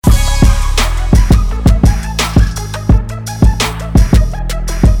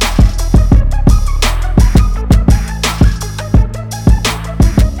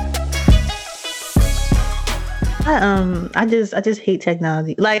I just hate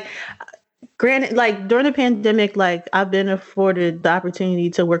technology. Like, granted, like during the pandemic, like I've been afforded the opportunity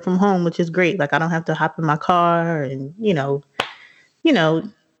to work from home, which is great. Like I don't have to hop in my car and you know, there's Deal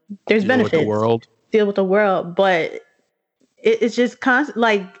with the benefits. world. Deal with the world, but it's just constant.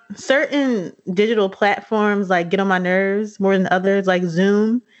 Like certain digital platforms, like get on my nerves more than others. Like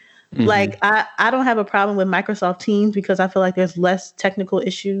Zoom. Hmm. Like I don't have a problem with Microsoft Teams because I feel like there's less technical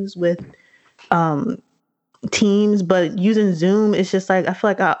issues with um Teams, but using Zoom, it's just like I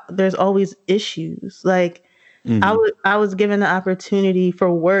feel like there's always issues. Like Hmm. I was given the opportunity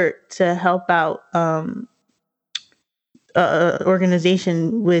for work to help out a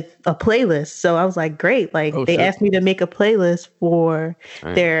organization with a playlist. So I was like, great. Like Oh they shit. asked me to make a playlist for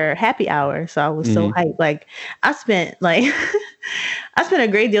Right. their happy hour. So I was so Hmm. hyped. Like I spent like I spent a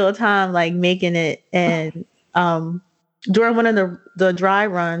great deal of time like making it. And during one of the dry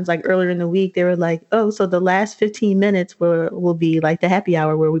runs, like earlier in the week, they were like, oh, so the last 15 minutes will be like the happy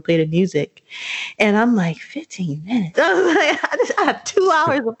hour where we play the music. And I'm like, 15 minutes. I was like, I have 2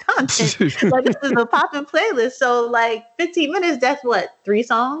 hours of content. Like this is a popping playlist. So like 15 minutes, that's what, 3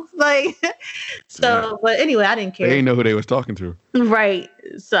 songs? Like Yeah. so, but anyway, I didn't They care. didn't know who they was talking to. Right.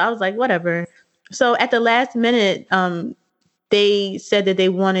 So I was like, whatever. So at the last minute, they said that they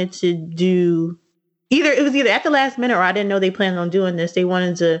wanted to do either at the last minute or I didn't know they planned on doing this. They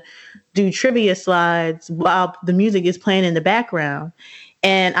wanted to do trivia slides while the music is playing in the background.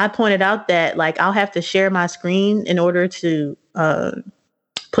 And I pointed out that like I'll have to share my screen in order to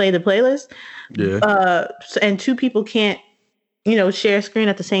play the playlist. Yeah. And two people can't, share a screen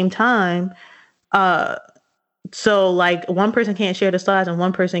at the same time. Uh, so like one person can't share the slides and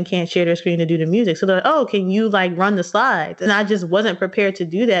one person can't share their screen to do the music. So they're like, oh, can you like run the slides? And I just wasn't prepared to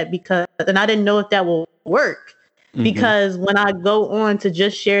do that and I didn't know if that will work. Mhm. Because when I go on to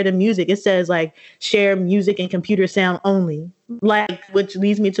just share the music, it says like share music and computer sound only, like which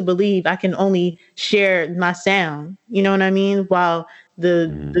leads me to believe I can only share my sound. You know what I mean? While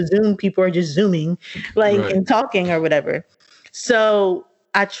the Zoom people are just zooming, like Right. and talking or whatever. So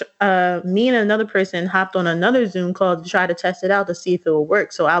me and another person hopped on another Zoom call to try to test it out to see if it will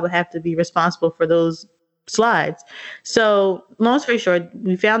work. So I would have to be responsible for those slides. So long story short,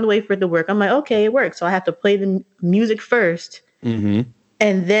 we found a way for it to work. I'm like, okay, it works. So I have to play the music first Hmm.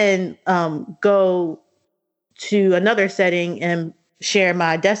 and then go to another setting and share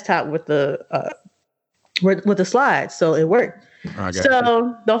my desktop with the slides. So it worked. I got you.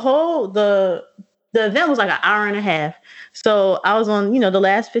 So the event was like an hour and a half. So I was on, the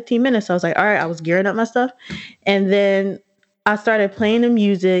last 15 minutes. I was like, all right, I was gearing up my stuff. And then I started playing the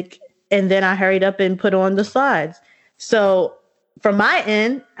music and then I hurried up and put on the slides. So from my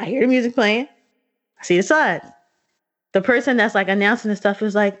end, I hear the music playing. I see the slides. The person that's like announcing the stuff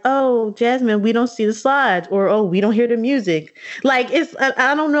is like, oh, Jasmine, we don't see the slides, or oh, we don't hear the music. Like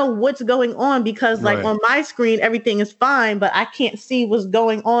I don't know what's going on because like Right. on my screen everything is fine, but I can't see what's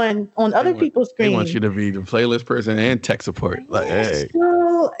going on other people's They screens. want you to be the playlist person and tech support. Like, hey.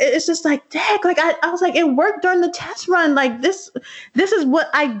 So it's just like, dang, like I was like, it worked during the test run. Like this is what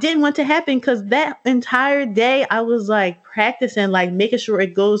I didn't want to happen because that entire day I was like practicing, like making sure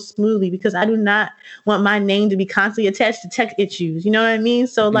it goes smoothly because I do not want my name to be constantly attached to tech issues. You know what I mean?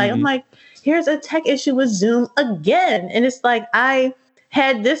 So like, I'm like, here's a tech issue with Zoom again. And it's like, I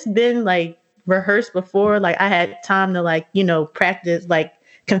had this been like rehearsed before, like I had time to like, practice like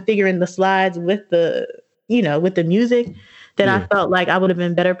configuring the slides with the music, then I felt like I would have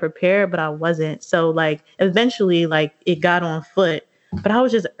been better prepared, but I wasn't. So like eventually like it got on foot, but I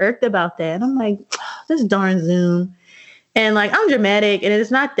was just irked about that. And I'm like, this darn Zoom. And like I'm dramatic and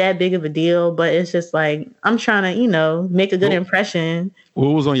it's not that big of a deal, but it's just like I'm trying to, make a good impression. What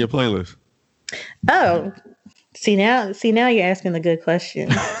was on your playlist? Oh, see now you're asking a good question.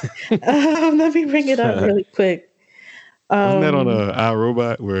 Let me bring it up really quick. Wasn't that on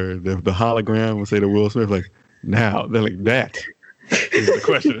iRobot where the hologram would say to Will Smith, like, now? They're like, that is the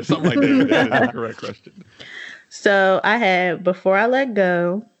question or something like that. That is the correct question. So I had Before I Let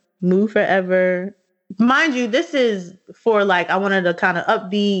Go, Move Forever. Mind you, this is for like, I wanted a kind of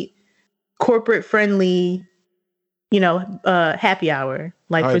upbeat, corporate friendly, happy hour.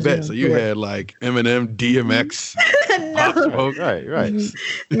 Like I for bet. Zoom. So you had like Eminem, DMX, Pop No, Smoke. Right.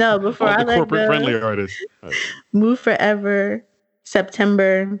 no, Before All I the Let corporate Go, friendly artists. Move Forever,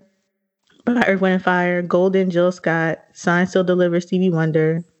 September by Earth, Wind and Fire, Golden, Jill Scott, Sign Still Deliver, Stevie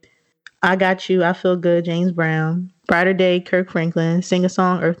Wonder, I Got You, I Feel Good, James Brown, Brighter Day, Kirk Franklin, Sing a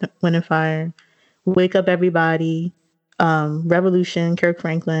Song, Earth, Wind and Fire, Wake Up Everybody, Revolution, Kirk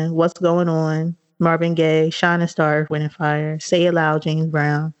Franklin, What's Going On, Marvin Gaye, Shining Star, Earth, Wind and Fire, Say It Loud, James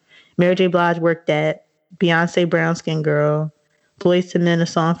Brown, Mary J. Blige, Work That, Beyonce Brown Skin Girl, Boyz II Men, A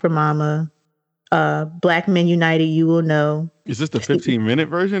Song for Mama, Black Men United, You Will Know. Is this the 15-minute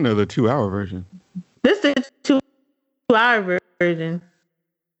version or the 2-hour version? This is the 2-hour version.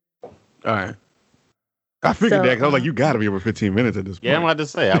 All right. I figured that 'cause I was like, you got to be over 15 minutes at this point. Yeah, I'm about to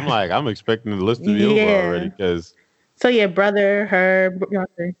say. I'm expecting the list to be over already because. So yeah, Brother, Her,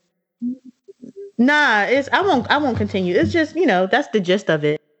 Beyonce. Nah, I won't continue. It's just, that's the gist of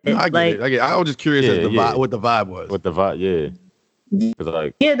it. No, I get it. I was just curious as to what the vibe was. What the vibe, yeah.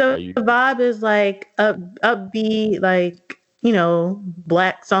 The vibe is like upbeat, like,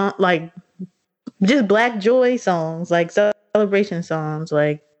 black song, like just black joy songs, like celebration songs,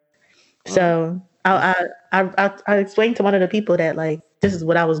 like. So I explained to one of the people that like this is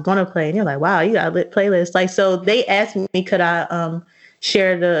what I was gonna play, and they're like, "Wow, you got a lit playlist!" Like, so they asked me, could I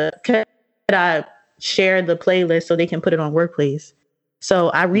share the playlist so they can put it on Workplace? So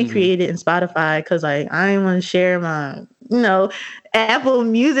I recreated it in Spotify because I didn't want to share my Apple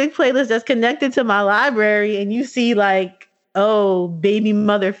Music playlist that's connected to my library, and you see like Baby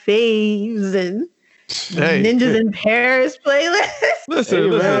Mother Faves and Ninjas in Paris playlist. Listen,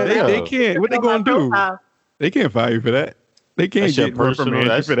 they can't. What they gonna do? They can't fire you for that. They can't get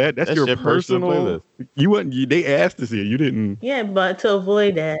reprimanded for that. That's your personal playlist. You wasn't. They asked to see it. You didn't. Yeah, but to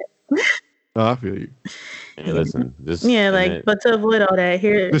avoid that. Oh, I feel you. Hey, listen. But to avoid all that,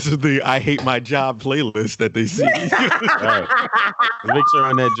 here. This is the "I Hate My Job" playlist that they see. Right. Make sure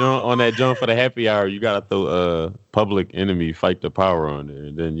on that joint for the happy hour, you gotta throw Public Enemy Fight the Power on there,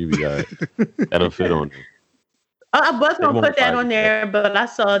 and then you be all right. That'll fit on there. I was gonna put that on there, but I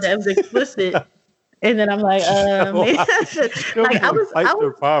saw that it was explicit, and then I'm like, maybe I should. Like, I was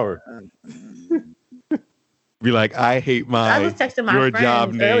the power. Be like, I hate my. I was texting my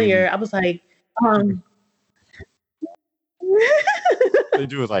friend earlier. I was like,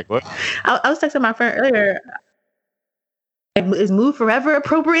 You was like, what? I was texting my friend earlier. Like, is "Move Forever"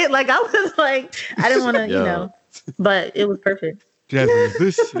 appropriate? Like, I was like, I didn't want to, but it was perfect. Jasmine,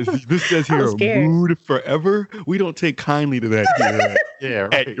 this says here, "Mood Forever." We don't take kindly to that here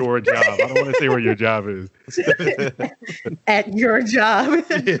at your job. I don't want to say where your job is. At your job.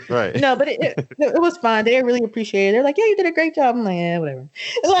 Right. No, but it was fun. They really appreciated it. They're like, "Yeah, you did a great job." I'm like, "Yeah, whatever."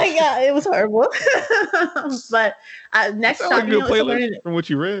 Like, it was horrible. But next time, like playlist from what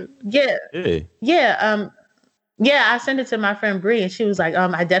you read. Yeah. I sent it to my friend Bree, and she was like,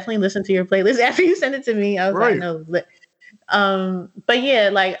 "I definitely listened to your playlist after you sent it to me." I was like, "No." But yeah,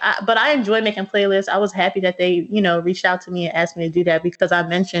 but I enjoy making playlists. I was happy that they, reached out to me and asked me to do that because I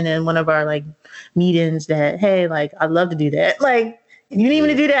mentioned in one of our like meetings that, hey, like I'd love to do that. Like, if you need me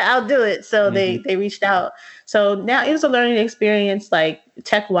to do that, I'll do it. So they reached out. So now it was a learning experience, like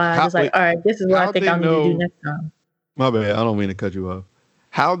tech wise. It's like, all right, this is what I think I'll need to do next time. My bad. I don't mean to cut you off.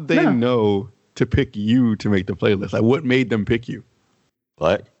 How'd they know to pick you to make the playlist? Like, what made them pick you?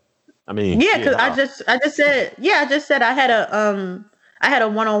 What? I mean, because I just said I had a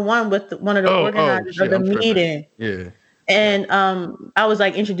one-on-one with one of the organizers of the meeting. Yeah. And I was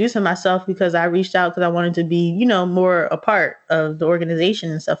like introducing myself because I reached out because I wanted to be, more a part of the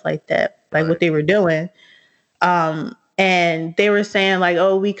organization and stuff like that, like what they were doing. And they were saying like,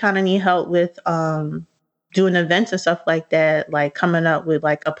 "Oh, we kind of need help with doing events and stuff like that, like coming up with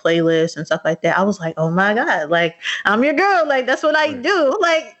like a playlist and stuff like that." I was like, "Oh my God, like I'm your girl. Like that's what I do.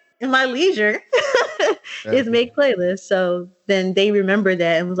 Like in my leisure is make playlists." So then they remembered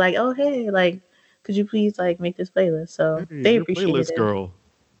that and was like, "Oh, hey, like, could you please like make this playlist?" So they appreciated playlist it. Girl.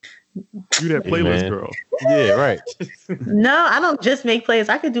 You that playlist girl. Yeah, right. No, I don't just make playlists.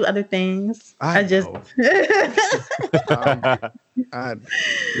 I could do other things. I just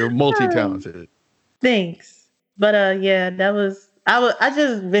you're multi-talented. Thanks. But that was I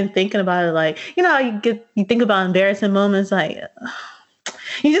just been thinking about it, like, how you think about embarrassing moments, like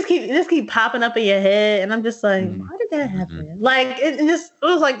you just keep popping up in your head, and I'm just like, why did that happen? Like it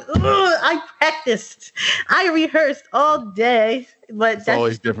was like, I practiced, I rehearsed all day, but it's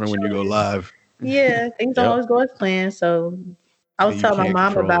always different when you go live. Yeah, things don't always go as planned. So I was telling my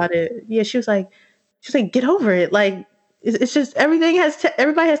mom about it. Yeah, she was like, get over it. Like it's just everybody has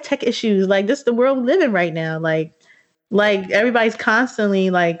tech issues. Like this is the world we live in right now. Like everybody's constantly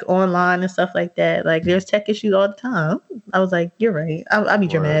like online and stuff like that. Like there's tech issues all the time. I was like, you're right. I'll be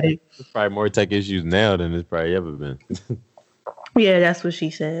dramatic. There's probably more tech issues now than there's probably ever been. Yeah, that's what she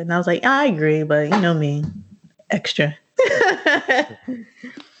said. And I was like, I agree, but you know me, extra.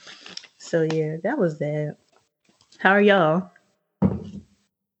 So yeah, that was that. How are y'all?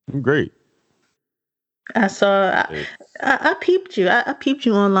 I'm great. I peeped you. I peeped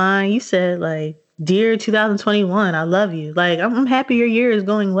you online. You said like, "Dear 2021, I love you." Like I'm happy your year is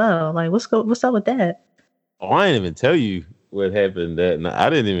going well. Like what's up with that? Oh, I didn't even tell you what happened that night. I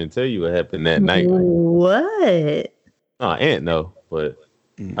didn't even tell you what happened that night. What? No, Aunt no, but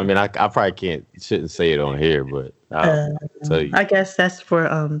I mean, I probably shouldn't say it on here, but I'll tell you. I guess that's for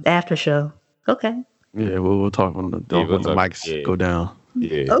after show. Okay. Yeah, we'll talk when the mics go down.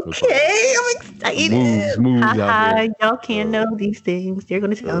 Yeah. Okay, I'm excited. Moves out there. Y'all can't know these things. They're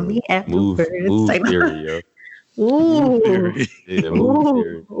gonna tell me afterwards. Move theory, yo. Ooh. Yeah, move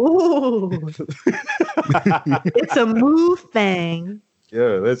theory. Ooh. It's a move thing.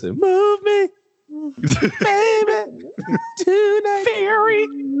 Yeah, listen. Move me, baby, tonight. Fairy.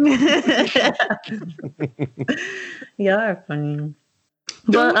 Y'all are funny.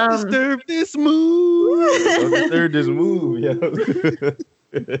 But Don't disturb this move. Don't disturb this move, yo.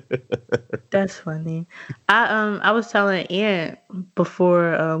 That's funny. I was telling Aunt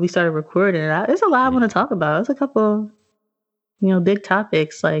before we started recording. There's a lot I want to talk about. There's a couple, big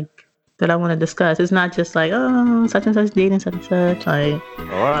topics like that I want to discuss. It's not just like such and such dating such and such. Like all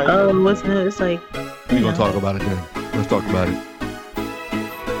right. What's it? It's like we're gonna talk about it then. Let's talk about it.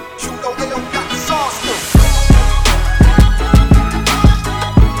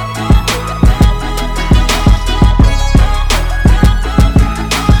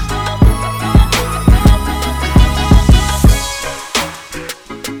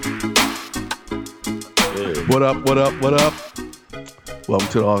 What up? Welcome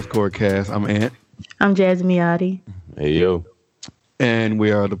to the Oscorp Cast. I'm Ant. I'm Jazz Miotti. Hey, yo. And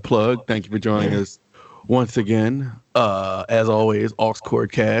we are The Plug. Thank you for joining us once again. As always,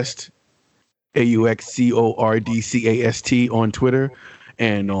 Oscorp Cast, AUXCORDCAST on Twitter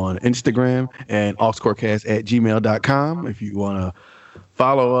and on Instagram, and oscorpcast@gmail.com. If you want to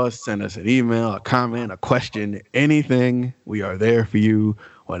follow us, send us an email, a comment, a question, anything, we are there for you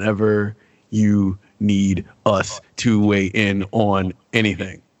whenever you need us to weigh in on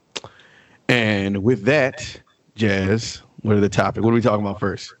anything. And with that, Jazz, what are the topics? What are we talking about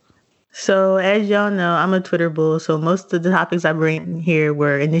first? So as y'all know, I'm a Twitter bull, so most of the topics I bring here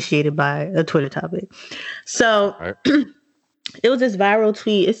were initiated by a Twitter topic. So it was this viral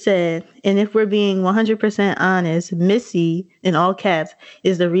tweet. It said, and if we're being 100% honest, Missy, in all caps,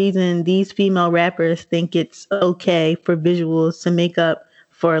 is the reason these female rappers think it's okay for visuals to make up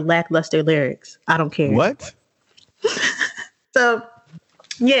for lackluster lyrics. I don't care. What? So,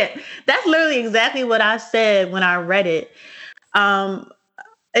 yeah, that's literally exactly what I said when I read it.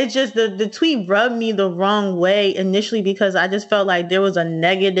 It's just the tweet rubbed me the wrong way initially because I just felt like there was a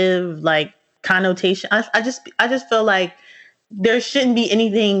negative connotation. I just feel like there shouldn't be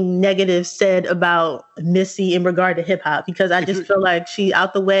anything negative said about Missy in regard to hip hop because I just feel like she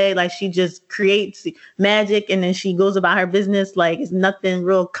out the way, like she just creates magic and then she goes about her business. Like it's nothing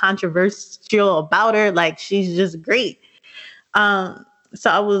real controversial about her. Like she's just great. So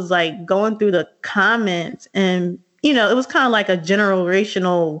I was like going through the comments and, it was kind of like a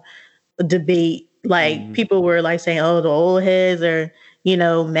generational debate. Like people were like saying, oh, the old heads are,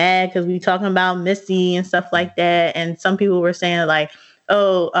 mad because we talking about Missy and stuff like that. And some people were saying like,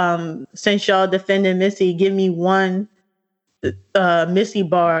 oh, since y'all defending Missy, give me one Missy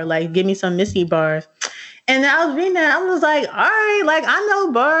bar, like give me some Missy bars. And I was reading that, I was like, all right, like I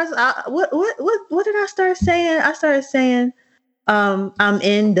know bars. What did I start saying? I started saying, I'm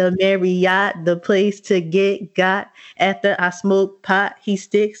in the Marriott, the place to get got. After I smoke pot, he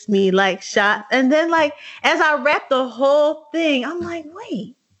sticks me like shot. And then as I wrapped the whole thing, I'm like,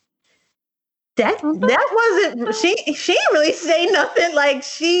 wait, that wasn't, she didn't really say nothing.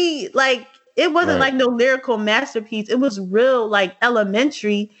 It wasn't like no lyrical masterpiece. It was real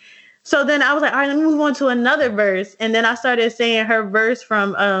elementary. So then I was like, all right, let me move on to another verse. And then I started saying her verse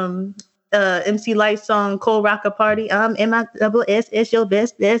from, MC Light's song Cold Rocker Party. MISS your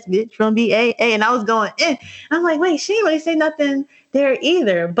best bitch from BAA. And I was going in. I'm like, wait, she didn't really say nothing there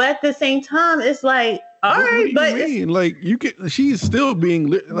either. But at the same time, it's like, all right, but she's still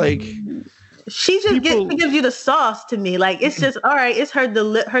being she just she gives you the sauce to me. Like it's just all right. It's her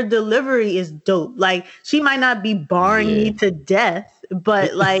delivery is dope. Like she might not be barring me to death,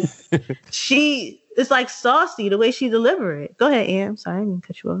 but it's like saucy the way she deliver it. Go ahead, Am. Sorry, I didn't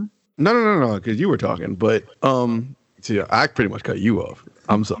cut you off. No, because you were talking, but see, I pretty much cut you off.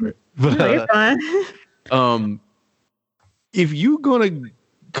 I'm sorry. But, no, you're fine. If you're gonna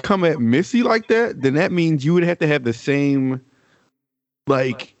come at Missy like that, then that means you would have to have the same,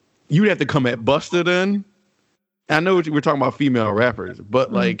 you would have to come at Busta then. I know we're talking about female rappers,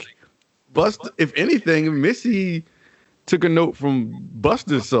 but Busta, if anything, Missy took a note from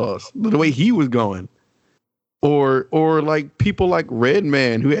Busta's sauce, the way he was going. Or people like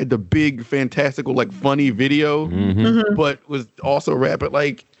Redman, who had the big, fantastical, funny video, but was also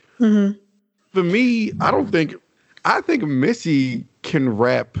rapping. for me, I think Missy can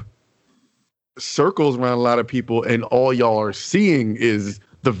rap circles around a lot of people, and all y'all are seeing is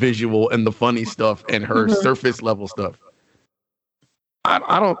the visual and the funny stuff and her surface level stuff.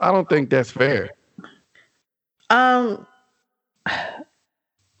 I don't think that's fair. I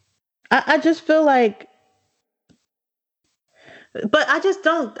just feel like, but I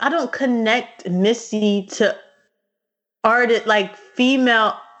don't connect Missy to artist, like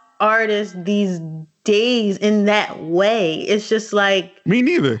female artists these days in that way. It's just like, me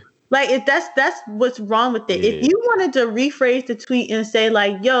neither. Like, if that's what's wrong with it. Yeah. If you wanted to rephrase the tweet and say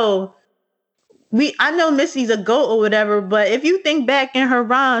like, yo, I know Missy's a GOAT or whatever, but if you think back in her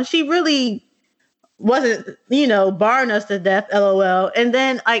rhyme, she really wasn't, barring us to death, LOL. And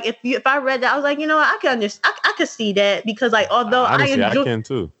then like if I read that, I was like, I can understand, I could see that, because like, although honestly, I can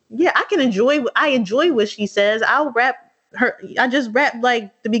too. Yeah, I enjoy what she says. I'll rap her. I just rap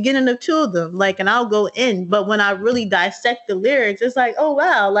like the beginning of two of them, like, and I'll go in. But when I really dissect the lyrics, it's like, oh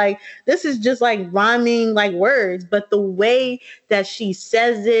wow, like this is just like rhyming like words, but the way that she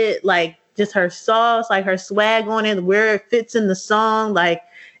says it, like just her sauce, like her swag on it, where it fits in the song, like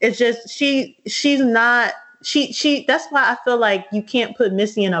it's just she's not. She that's why I feel like you can't put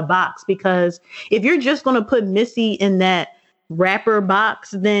Missy in a box, because if you're just gonna put Missy in that rapper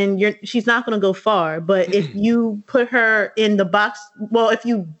box, then she's not going to go far. But if you put her in the box, well, if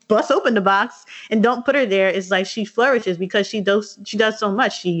you bust open the box and don't put her there, it's like she flourishes, because she does so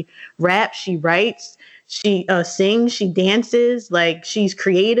much. She raps, she writes, she sings, she dances, like she's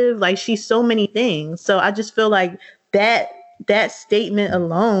creative, like she's so many things. So I just feel like that statement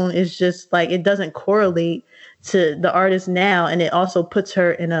alone is just like, it doesn't correlate to the artist now, and it also puts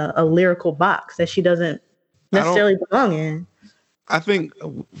her in a lyrical box that she doesn't necessarily belong in. I think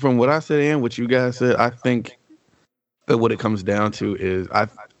from what I said and what you guys said, I think that what it comes down to is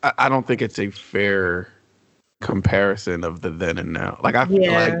I don't think it's a fair comparison of the then and now. Like I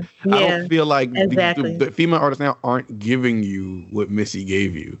don't feel like exactly. the female artists now aren't giving you what Missy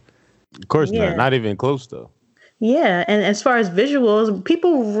gave you. Of course not even close though. Yeah, and as far as visuals,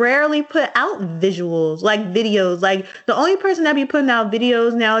 people rarely put out visuals, like videos. Like the only person that be putting out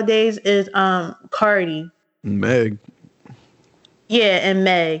videos nowadays is Cardi. Meg. Yeah, and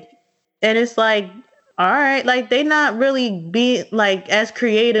Meg. And it's like, all right, like they not really be like as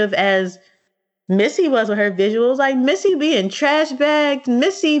creative as Missy was with her visuals. Like Missy be in trash bags,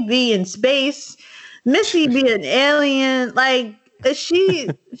 Missy be in space, Missy be an alien. Like she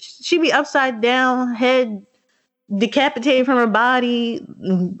be upside down, head decapitated from her body,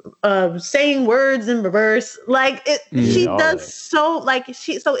 saying words in reverse. Like she does so like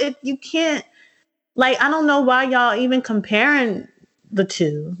so if you can't, like, I don't know why y'all even comparing the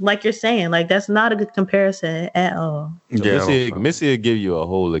two. Like you're saying, like that's not a good comparison at all. So yeah, Missy will give you a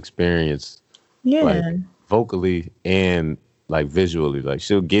whole experience. Yeah. Like, vocally and like visually. Like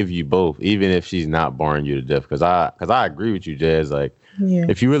she'll give you both, even if she's not boring you to death. Cause I agree with you, Jazz. Like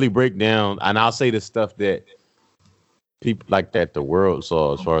if you really break down, and I'll say the stuff that people like that the world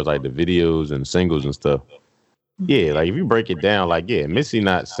saw as far as like the videos and singles and stuff. Yeah, like if you break it down, like Missy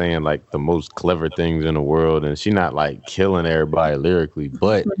not saying like the most clever things in the world, and she not like killing everybody lyrically,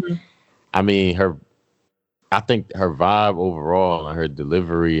 but I mean I think her vibe overall and her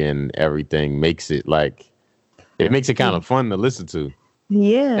delivery and everything makes it kind of fun to listen to.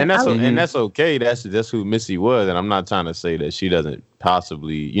 Yeah, and that's okay. That's who Missy was, and I'm not trying to say that she doesn't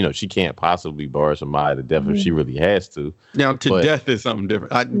possibly, she can't possibly bar somebody to death if she really has to. Now, death is something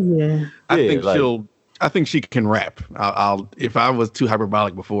different. I think she can rap. I'll if I was too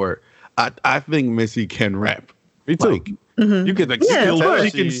hyperbolic before, I think Missy can rap. Me too. Like, you can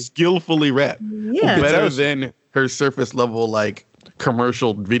she can skillfully rap. Yeah, better than her surface level like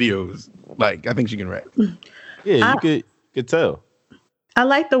commercial videos. Like I think she can rap. Yeah, you could tell. I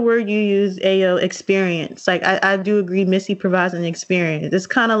like the word you use, Ayo, experience. Like I do agree, Missy provides an experience. It's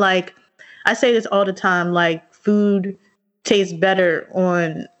kind of like, I say this all the time, like food tastes better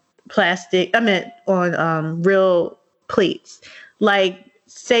on on real plates. Like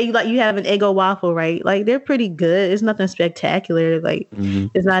say like you have an Eggo waffle, right? Like they're pretty good. It's nothing spectacular. Like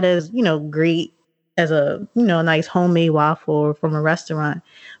it's not as, great as a, nice homemade waffle from a restaurant.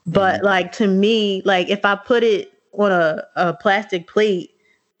 But like to me, like if I put it on a plastic plate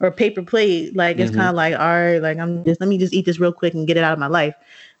or a paper plate, like it's kind of like, all right, like let me just eat this real quick and get it out of my life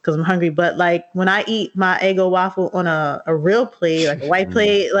because I'm hungry. But like when I eat my Eggo waffle on a real plate, like a white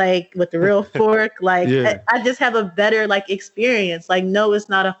plate, like with the real fork, like I just have a better like experience. Like no, it's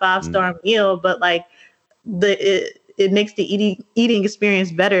not a 5-star meal, but like it makes the eating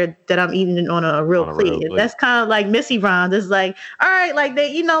experience better that I'm eating it on a real plate. That's kind of like Missy Ron. It's like, all right, like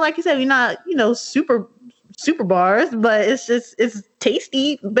they, like you said, we're not, super bars, but it's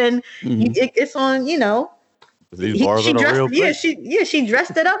tasty. But it's on, These bars are the real plate. she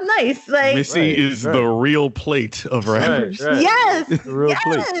dressed it up nice. Like Missy is the real plate of rappers. Right. Yes, the real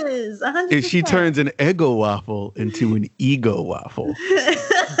plate. 100%. And she turns an Eggo waffle into an ego waffle.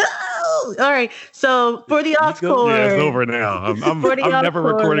 All right. So for the aux cord, yeah, it's over now. I'm never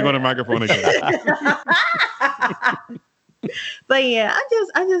recording on a microphone again. But yeah,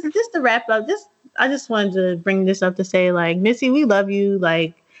 I just to wrap up, I just wanted to bring this up to say, like, Missy, we love you.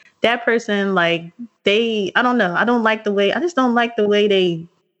 Like, that person, like, I don't know. I just don't like the way they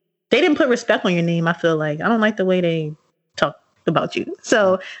didn't put respect on your name. I feel like I don't like the way they talk about you.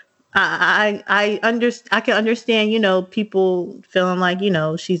 So I can understand, people feeling like,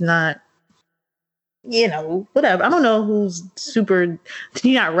 she's not, whatever. I don't know who's super,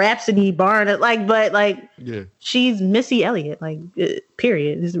 not Rhapsody Barn, like, but like, yeah, she's Missy Elliott, like,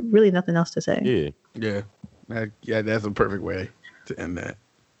 period. There's really nothing else to say. Yeah. That's a perfect way to end that.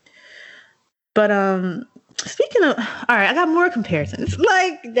 But speaking of, all right, I got more comparisons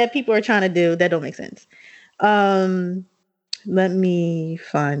like that people are trying to do that don't make sense. Let me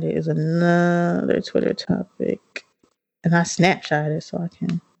find it. Is another Twitter topic, and I snapshot it so I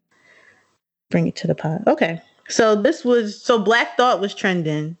can bring it to the pod. Okay, so Black Thought was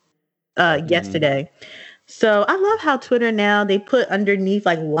trending yesterday. So I love how Twitter now, they put underneath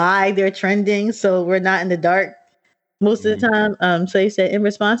like why they're trending, so we're not in the dark most of the time. So he said, in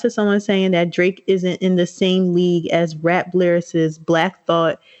response to someone saying that Drake isn't in the same league as rap lyricists Black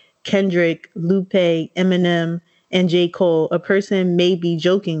Thought, Kendrick, Lupe, Eminem, and J. Cole, a person maybe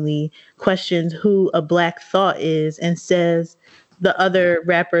jokingly questions who a Black Thought is and says the other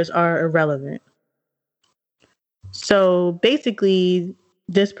rappers are irrelevant. So basically,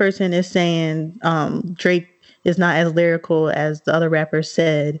 this person is saying Drake is not as lyrical as the other rappers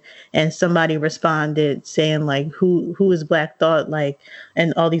said, and somebody responded saying like, who is Black Thought, like,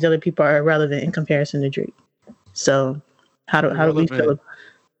 and all these other people are irrelevant in comparison to Drake. So how do we feel?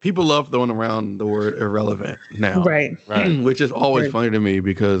 People love throwing around the word irrelevant now, right? Which is always funny to me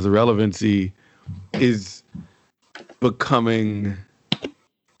because irrelevancy is becoming.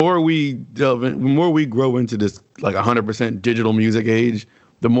 The more we grow into this like 100% digital music age,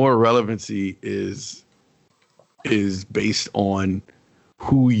 the more relevancy is based on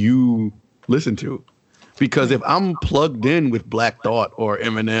who you listen to. Because if I'm plugged in with Black Thought or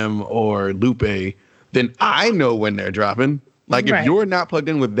Eminem or Lupe, then I know when they're dropping. Like, if you're not plugged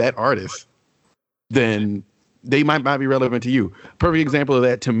in with that artist, then they might not be relevant to you. Perfect example of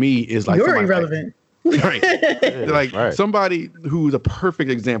that to me is like, you're irrelevant. Somebody who's a perfect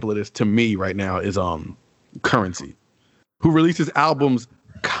example of this to me right now is Currency, who releases albums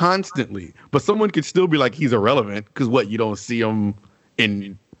constantly, but someone could still be like he's irrelevant because you don't see him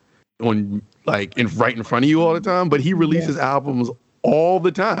right in front of you all the time, but he releases albums all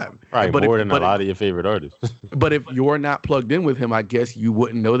the time. Right, more than a lot of your favorite artists. But if you're not plugged in with him, I guess you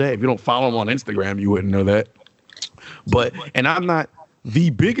wouldn't know that. If you don't follow him on Instagram, you wouldn't know that. And I'm not the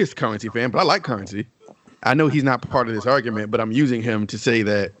biggest Currency fan, but I like Currency. I know he's not part of this argument, but I'm using him to say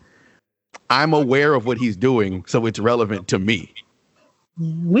that I'm aware of what he's doing, so it's relevant to me.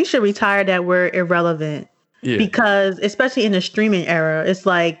 We should retire that word irrelevant. Yeah. Because especially in the streaming era, it's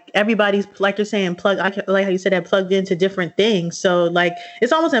like everybody's, like you're saying, like how you said that, plugged into different things. So like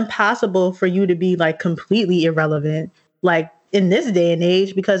it's almost impossible for you to be like completely irrelevant, like in this day and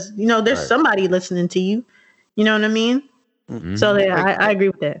age, because there's somebody listening to you. You know what I mean? Mm-hmm. So yeah, I agree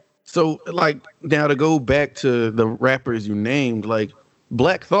with that. So like now to go back to the rappers you named, like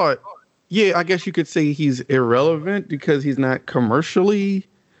Black Thought, yeah, I guess you could say he's irrelevant because he's not commercially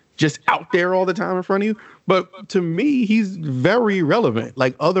just out there all the time in front of you. But to me, he's very relevant.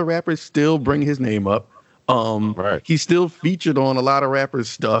 Like other rappers still bring his name up. He's still featured on a lot of rappers'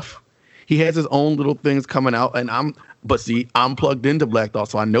 stuff. He has his own little things coming out, and I'm plugged into Black Thought,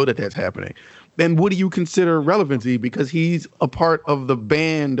 so I know that that's happening. Then what do you consider relevancy? Because he's a part of the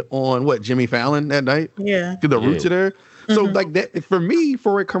band on Jimmy Fallon that night. Yeah, the roots are there. So like that for me,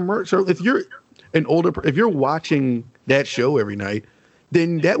 for a commercial, if you're watching that show every night,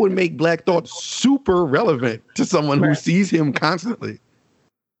 then that would make Black Thought super relevant to someone who sees him constantly.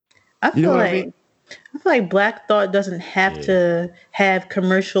 I feel like Black Thought doesn't have to have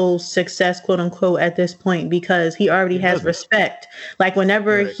commercial success, quote unquote, at this point because he already has respect. Like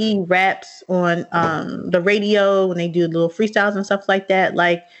whenever he raps on the radio, when they do little freestyles and stuff like that,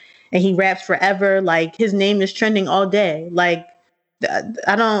 like, and he raps forever, like his name is trending all day. Like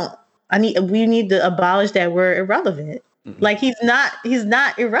I we need to abolish that word irrelevant. Mm-hmm. Like he's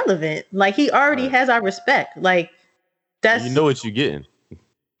not irrelevant. Like he already has our respect. Like that's, you know what you're getting.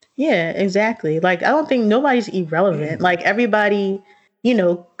 Yeah, exactly. Like I don't think nobody's irrelevant. Mm-hmm. Like everybody,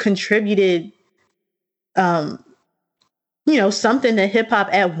 contributed something to hip hop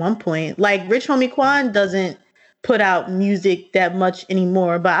at one point. Like Rich Homie Quan doesn't put out music that much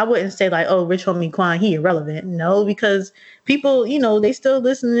anymore, but I wouldn't say like, oh, Rich Homie Quan, he irrelevant. No, because people, they still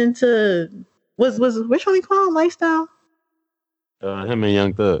listening to was Rich Homie Quan Lifestyle? Him and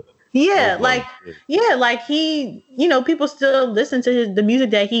Young Thug. Yeah, like he, people still listen to the music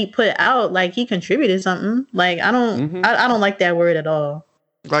that he put out. Like he contributed something. Like I don't like that word at all.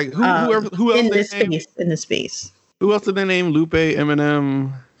 Like who else in this space? Who else did they name? Lupe,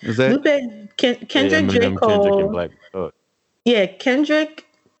 Eminem. Is that Lupe, Kendrick, J. Cole, Kendrick, and Black Thought. Yeah, Kendrick,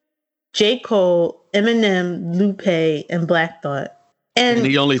 J. Cole, Eminem, Lupe, and Black Thought. And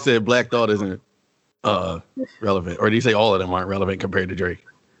he only said Black Thought isn't relevant, or did he say all of them aren't relevant compared to Drake?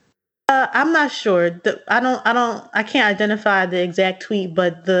 I'm not sure. I can't identify the exact tweet,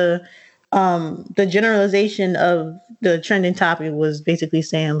 but the generalization of the trending topic was basically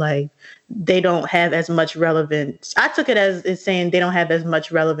saying like they don't have as much relevance. I took it as it's saying they don't have as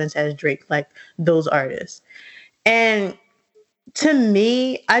much relevance as Drake, like those artists. And to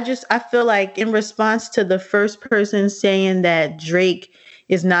me, I feel like in response to the first person saying that Drake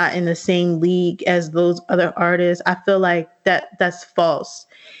is not in the same league as those other artists, I feel like that's false.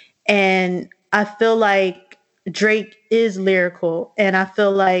 And I feel like Drake is lyrical. And I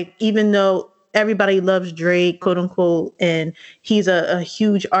feel like even though everybody loves Drake, quote unquote, and he's a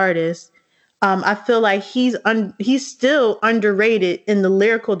huge artist, I feel like he's still underrated in the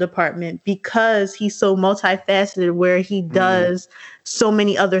lyrical department because he's so multifaceted where he does so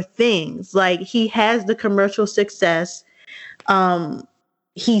many other things. Like he has the commercial success.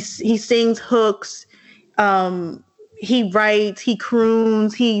 He sings hooks. He writes, he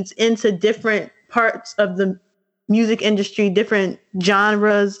croons, he's into different parts of the music industry, different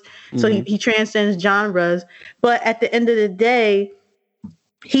genres. Mm-hmm. So he transcends genres. But at the end of the day,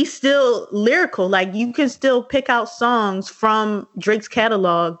 he's still lyrical. Like you can still pick out songs from Drake's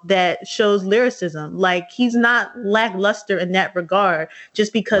catalog that shows lyricism. Like he's not lackluster in that regard,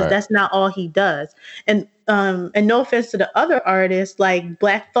 just because that's not all he does. And no offense to the other artists, like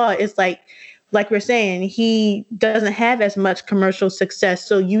Black Thought, it's like we're saying, he doesn't have as much commercial success.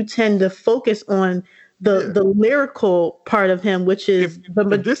 So you tend to focus on the lyrical part of him, which is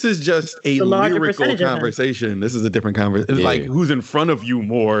but this is just a lyrical conversation. This is a different conversation. It's like who's in front of you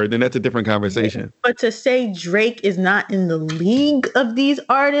more, then that's a different conversation. But to say Drake is not in the league of these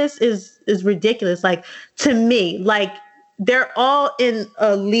artists is ridiculous. Like to me, like they're all in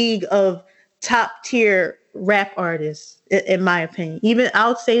a league of top tier rap artists, in my opinion. Even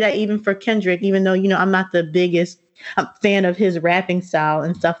I'll say that even for Kendrick, even though I'm not the biggest fan of his rapping style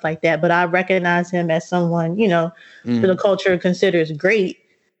and stuff like that, but I recognize him as someone the culture considers great.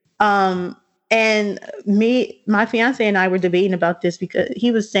 And my fiance and I were debating about this because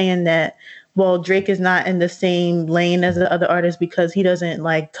he was saying that Drake is not in the same lane as the other artists because he doesn't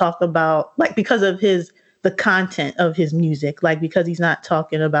like talk about because of the content of his music, like because he's not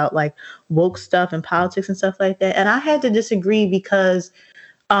talking about like woke stuff and politics and stuff like that. And I had to disagree because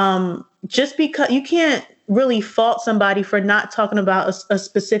just because you can't really fault somebody for not talking about a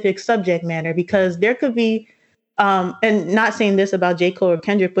specific subject matter, because there could be, and not saying this about J. Cole or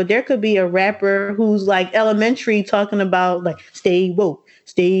Kendrick, but there could be a rapper who's like elementary talking about like stay woke,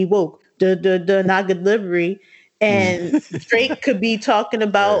 not good delivery. And Drake could be talking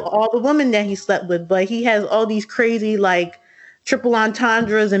about all the women that he slept with, but he has all these crazy like triple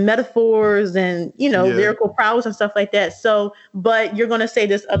entendres and metaphors and lyrical prowess and stuff like that. So, but you're gonna say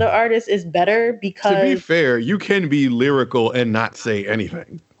this other artist is better because, to be fair, you can be lyrical and not say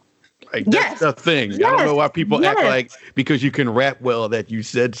anything. Like that's the thing. Yes. I don't know why people act like because you can rap well that you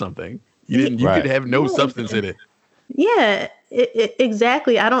said something. You could have no substance in it. Yeah.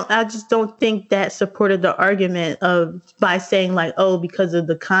 Exactly. I just don't think that supported the argument by saying like, oh, because of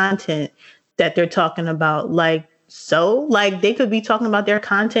the content that they're talking about, like they could be talking about their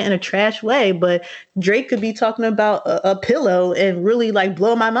content in a trash way, but Drake could be talking about a pillow and really like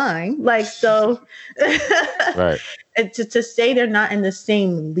blow my mind. Like, so right. And to say they're not in the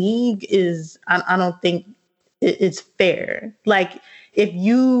same league is, I don't think it's fair. Like if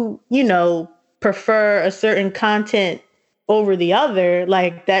you prefer a certain content over the other,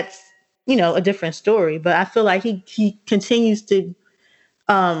 like that's a different story. But I feel like he continues to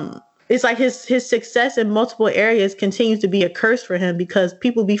it's like his success in multiple areas continues to be a curse for him because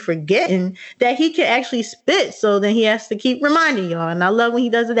people be forgetting that he can actually spit. So then he has to keep reminding y'all. And I love when he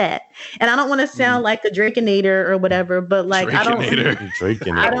does that. And I don't want to sound like a Drakeinator or whatever, but like I don't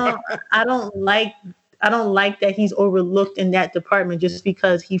like that he's overlooked in that department just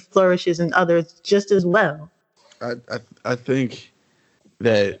because he flourishes in others just as well. I think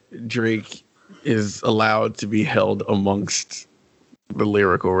that Drake is allowed to be held amongst the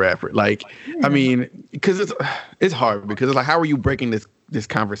lyrical rapper. Like, I mean, because it's hard because it's like, how are you breaking this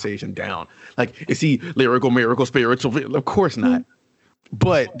conversation down? Like, is he lyrical, miracle, spiritual? Of course not.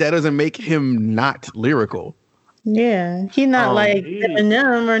 But that doesn't make him not lyrical. Yeah, he's not like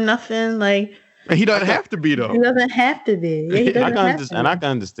Eminem or nothing. Like, and he doesn't have to be though. He doesn't have to be. Yeah, he doesn't have to be. And I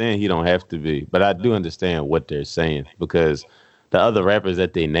can understand he don't have to be, but I do understand what they're saying because the other rappers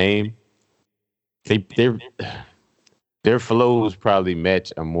that they name, their flows probably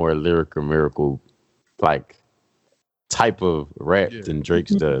match a more lyrical miracle like type of rap than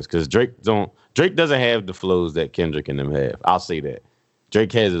Drake's does. Because Drake doesn't have the flows that Kendrick and them have. I'll say that.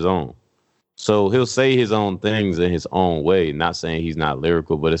 Drake has his own. So he'll say his own things in his own way, not saying he's not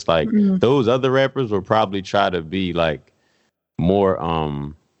lyrical, but it's like those other rappers will probably try to be like more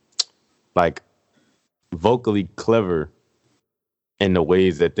like vocally clever in the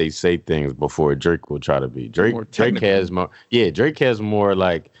ways that they say things before Drake will try to be. Drake has more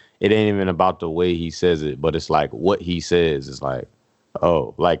like it ain't even about the way he says it, but it's like what he says is like,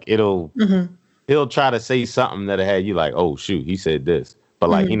 oh, like he'll try to say something that'll have you like, oh shoot, he said this. But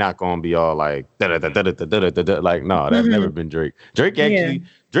like he not gonna be all like like no, that's never been Drake. Drake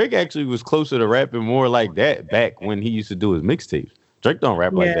actually was closer to rapping more like that back when he used to do his mixtapes. Drake don't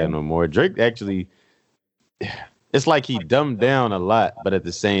rap like that no more. Drake actually, it's like he dumbed down a lot, but at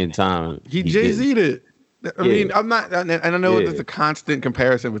the same time he Jay-Z'd it. I mean, I'm not, and I know there's a constant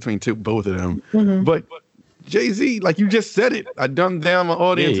comparison between both of them, but Jay-Z, like you just said it, I dumbed down my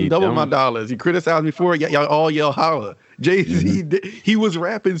audience and doubled my dollars. He criticized me for it. Y'all all yell holla. Jay-Z, he was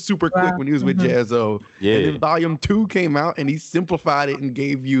rapping super quick when he was with Jaz-O. Yeah. And then Volume 2 came out and he simplified it and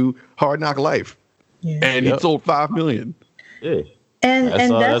gave you Hard Knock Life. Yeah. And he sold 5 million. Yeah. And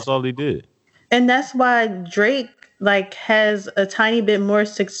that's all he did. And that's why Drake like has a tiny bit more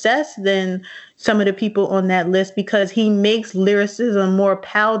success than some of the people on that list because he makes lyricism more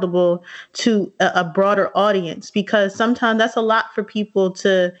palatable to a broader audience because sometimes that's a lot for people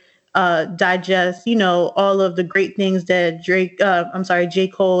to digest, you know, all of the great things that J.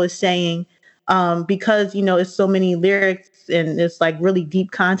 Cole is saying because, you know, it's so many lyrics and it's like really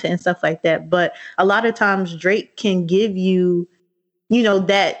deep content and stuff like that. But a lot of times Drake can give you, you know,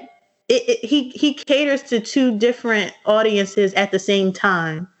 that he caters to two different audiences at the same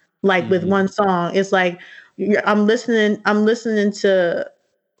time. Like with one song, it's like I'm listening to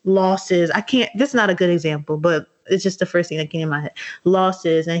Losses. This is not a good example, but it's just the first thing that came in my head.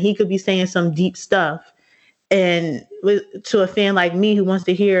 Losses, and he could be saying some deep stuff. And to a fan like me who wants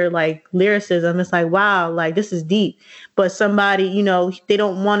to hear like lyricism, it's like, wow, like this is deep. But somebody, you know, they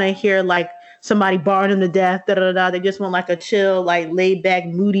don't want to hear like somebody barring them to death, They just want like a chill, like laid back,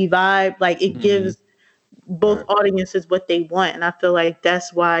 moody vibe. Like it gives both audiences what they want. And I feel like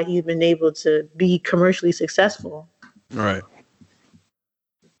that's why he's been able to be commercially successful. Right.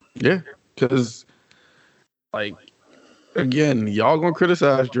 Yeah. Because like, again, y'all gonna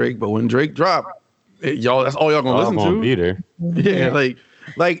criticize Drake, but when Drake drop, that's all y'all gonna listen to. Be there. Yeah,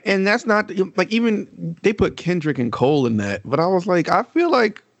 like, and that's not like even they put Kendrick and Cole in that, but I was like, I feel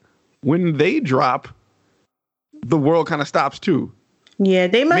like when they drop, the world kind of stops too. Yeah,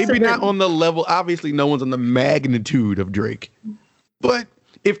 they must maybe not on the level. Obviously, no one's on the magnitude of Drake, but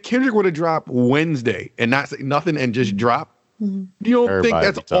if Kendrick were to drop Wednesday and not say nothing and just drop, you don't think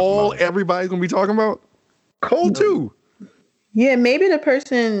that's all everybody's gonna be talking about? Cole too. Yeah, maybe the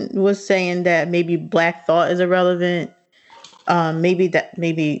person was saying that maybe Black Thought is irrelevant. Maybe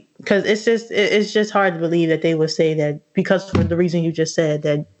because it's just hard to believe that they would say that because for the reason you just said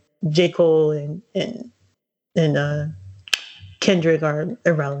that J. Cole and Kendrick are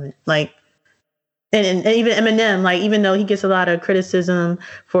irrelevant. Like, and even Eminem, like even though he gets a lot of criticism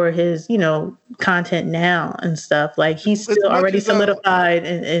for his, you know, content now and stuff, like he's still already solidified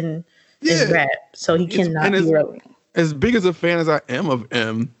in rap, so he cannot be relevant. As big as a fan as I am of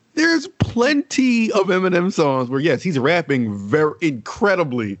M, there's plenty of Eminem songs where yes, he's rapping very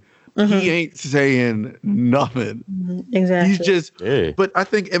incredibly. He ain't saying nothing. Exactly. He's just. But I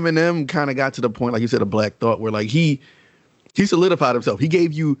think Eminem kind of got to the point, like you said, of Black Thought, where like he solidified himself. He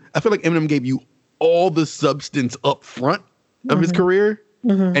gave you. I feel like Eminem gave you all the substance up front of his career,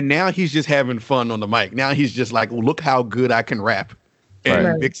 and now he's just having fun on the mic. Now he's just like, look how good I can rap. and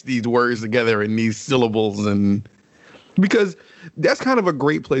Right. mix these words together in these syllables, and because that's kind of a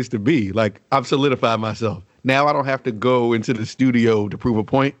great place to be. Like, I've solidified myself. Now I don't have to go into the studio to prove a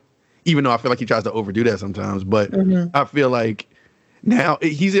point, even though I feel like he tries to overdo that sometimes. But I feel like now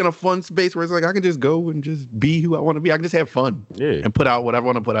he's in a fun space where it's like I can just go and just be who I want to be. I can just have fun and put out what I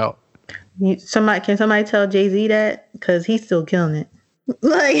want to put out. Can somebody tell Jay-Z that? Because he's still killing it.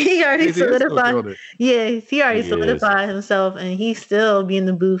 Like, he already Jay-Z is still solidified. killing it. Yeah, he already He solidified himself, and he's still be in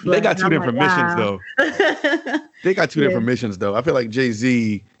the booth. They got two different missions, though. though. They got two different missions, though. I feel like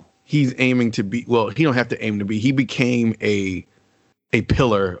Jay-Z, he's aiming to be. Well, he don't have to aim to be. He became a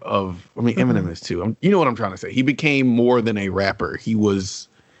pillar of. I mean, Eminem is too. You know what I'm trying to say. He became more than a rapper. He's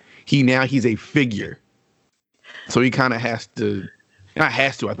a figure. So he kind of has to. Not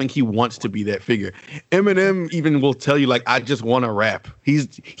has to. I think he wants to be that figure. Eminem even will tell you, like, I just want to rap. He's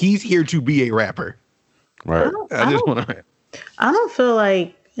here to be a rapper. Right. I just want to rap. I don't feel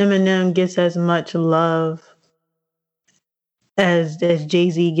like Eminem gets as much love as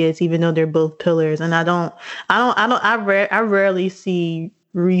Jay-Z gets, even though they're both pillars. And I rarely see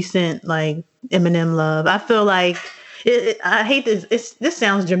recent like Eminem love. I feel like I hate this. This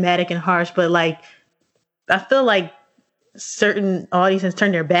sounds dramatic and harsh, but like I feel like certain audiences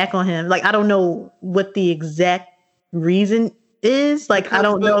turn their back on him. Like, I don't know what the exact reason is. Like, because I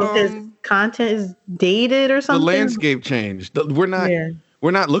don't know if his content is dated or something. The landscape changed. We're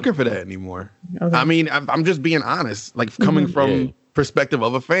not looking for that anymore. Okay. I mean, I'm just being honest. Like, coming from perspective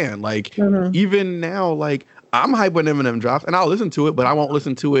of a fan. Like, even now, like, I'm hyped when Eminem drops, and I'll listen to it, but I won't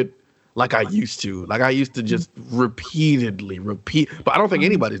listen to it like I used to. Like, I used to just repeatedly repeat. But I don't think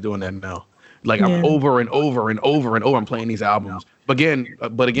anybody's doing that now. Like, I'm over and over and over and over. I'm playing these albums. But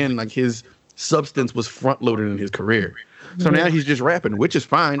again, like, his substance was front loaded in his career. So now he's just rapping, which is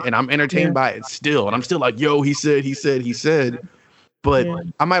fine, and I'm entertained by it still. And I'm still like, yo, he said. But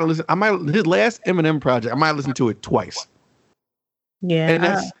I might his last Eminem project, I might listen to it twice. Yeah. And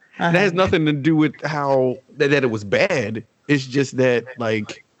that has nothing to do with how that it was bad. It's just that,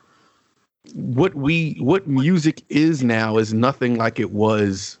 like, what music is now is nothing like it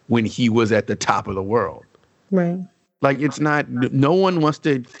was when he was at the top of the world. Right. Like, it's not, no one wants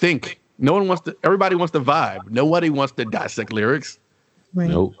to think. Everybody wants to vibe. Nobody wants to dissect lyrics.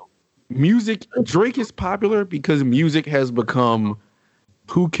 Right. Nope. Music, Drake is popular because music has become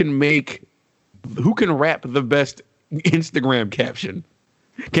who can rap the best Instagram caption.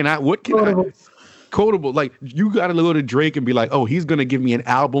 Quotable. Like, you got to go to Drake and be like, oh, he's going to give me an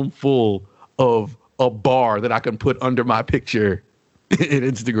album full of a bar that I can put under my picture in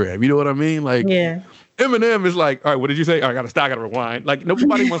Instagram. You know what I mean? Like, Eminem is like, all right, what did you say? I got to stop, I got to rewind. Like,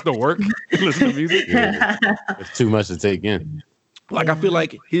 nobody wants to work and listen to music. It's too much to take in. Like, I feel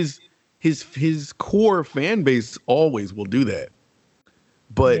like his core fan base always will do that.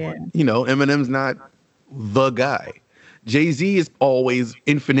 But, Eminem's not the guy. Jay-Z is always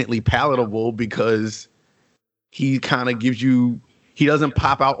infinitely palatable because he kind of gives you, he doesn't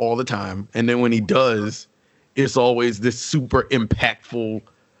pop out all the time. And then when he does, it's always this super impactful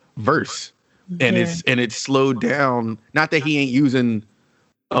verse. And it's slowed down. Not that he ain't using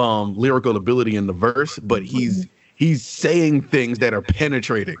lyrical ability in the verse, but he's saying things that are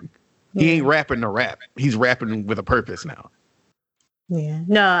penetrating. He ain't rapping to rap. He's rapping with a purpose now. Yeah.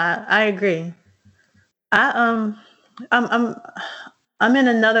 No, I agree. I'm in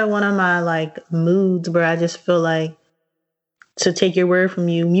another one of my like moods where I just feel like, to take your word from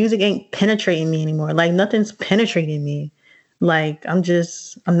you, music ain't penetrating me anymore. Like, nothing's penetrating me. Like, I'm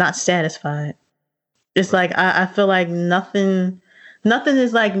not satisfied. It's like I feel like nothing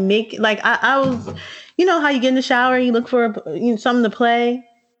is like I was, you know how you get in the shower and you look for something to play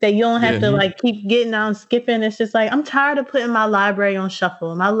that you don't have to like keep getting out and skipping. It's just like, I'm tired of putting my library on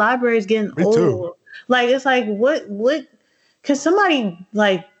shuffle. My library is getting old. Too. Like, it's like, what can somebody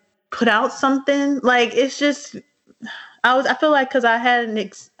like put out something? Like, it's just, I feel like, cause I had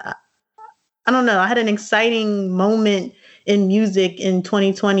I don't know, I had an exciting moment in music in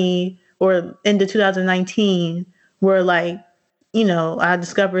 2020 or into 2019 where, like, I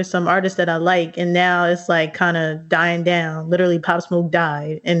discovered some artists that I like, and now it's like kind of dying down. Literally, Pop Smoke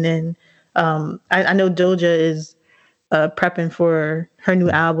died. And then I know Doja is prepping for her new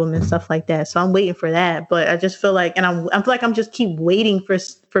album and stuff like that. So I'm waiting for that. But I just feel like, and I feel like I'm just keep waiting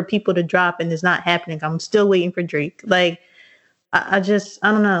for people to drop, and it's not happening. I'm still waiting for Drake. Like, I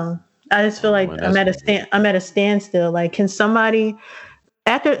don't know. I just feel like I'm at a standstill. Like, can somebody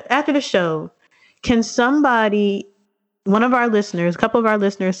after the show, can somebody, one of our listeners, a couple of our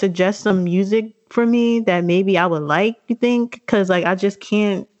listeners, suggest some music for me that maybe I would like, you think? Because, like, I just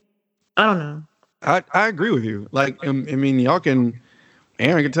can't, I don't know. I agree with you. Like, I mean, y'all can,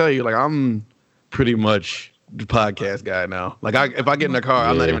 Aaron can tell you, like, I'm pretty much the podcast guy now. Like, if I get in the car,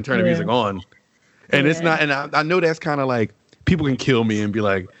 I'm not even turning music on. And it's not, and I know that's kind of like, people can kill me and be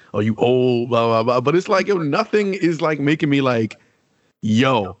like, oh, you old, blah, blah, blah. But it's like, yo, nothing is like making me like,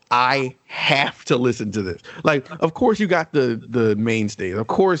 yo, I have to listen to this. Like, of course you got the mainstays. Of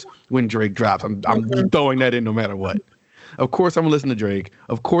course, when Drake drops, I'm throwing that in no matter what. Of course, I'm gonna listen to Drake.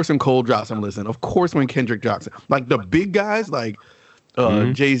 Of course, when Cole drops, I'm listening. Of course, when Kendrick drops, like the big guys, like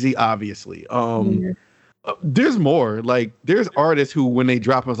Jay-Z, obviously. There's more. Like, there's artists who, when they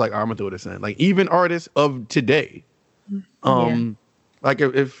drop, I was like, I'm gonna throw this in. Like, even artists of today. Like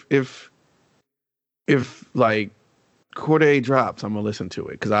if like Cordae drops, I'm gonna listen to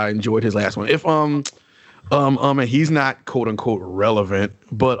it because I enjoyed his last one. If and he's not quote unquote relevant,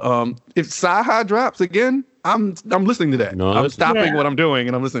 but if Saha drops again, I'm listening to that. I'm stopping what I'm doing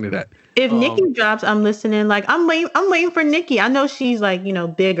and I'm listening to that. If Nicki drops, I'm listening. Like, I'm waiting for Nicki. I know she's like,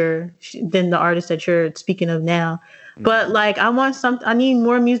 bigger than the artist that you're speaking of now. But like, I need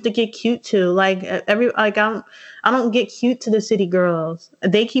more music to get cute to. Like, I don't get cute to the City Girls.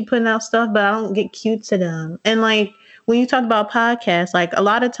 They keep putting out stuff, but I don't get cute to them. And like, when you talk about podcasts, like a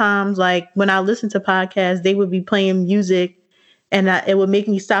lot of times, like when I listen to podcasts, they would be playing music and it would make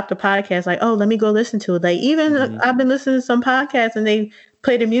me stop the podcast. Like, oh, let me go listen to it. Like, even I've been listening to some podcasts and they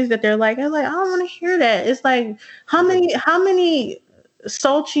play the music that they're like, I don't want to hear that. It's like, how many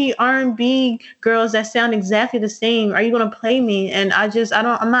sultry R&B girls that sound exactly the same are you going to play me? And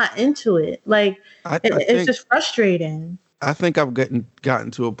I'm not into it. Like, it's just frustrating. I think I've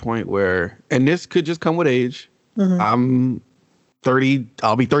gotten to a point where, and this could just come with age. I'm 30.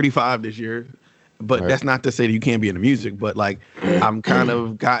 I'll be 35 this year, but that's not to say that you can't be into music. But like, I'm kind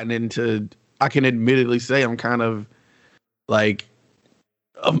of gotten into. I can admittedly say I'm kind of like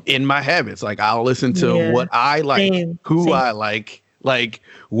in my habits. Like, I'll listen to what I like, who I like. Like,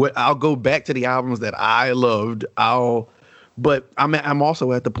 what I'll go back to the albums that I loved. But I'm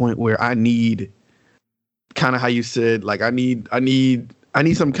also at the point where I need, kind of how you said, like, I need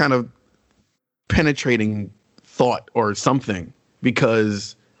some kind of penetrating thought or something,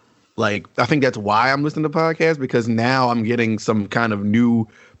 because like, I think that's why I'm listening to podcasts, because now I'm getting some kind of new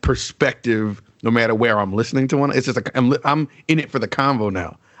perspective no matter where I'm listening to one. It's just I'm in it for the convo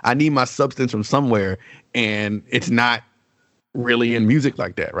now. I need my substance from somewhere, and it's not really in music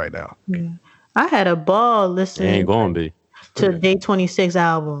like that right now. I had a ball listening ain't gonna be to Day 26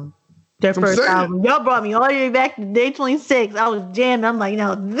 album. Their first album. Y'all brought me all the way back to Day 26. I was jamming. I'm like,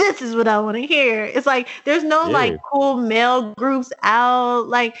 this is what I want to hear. It's like, there's no like cool male groups out.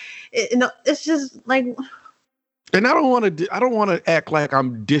 Like, it's just like. And I don't want to act like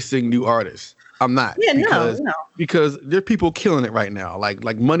I'm dissing new artists. I'm not. Yeah, because there's people killing it right now. Like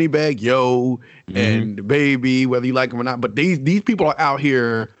Moneybagg Yo and Baby, whether you like them or not. But these people are out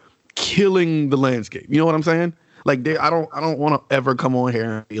here killing the landscape. You know what I'm saying? Like, I don't want to ever come on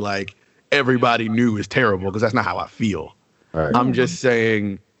here and be like, everybody new is terrible, because that's not how I feel. Right. I'm just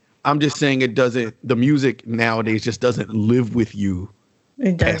saying the music nowadays just doesn't live with you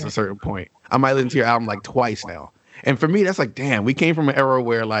past a certain point. I might listen to your album like twice now. And for me, that's like, damn, we came from an era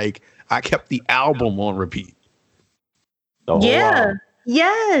where like I kept the album on repeat. Yes.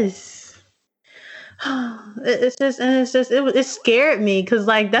 It scared me, because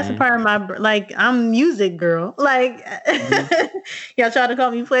like that's a part of my, like, I'm music girl. Like, y'all try to call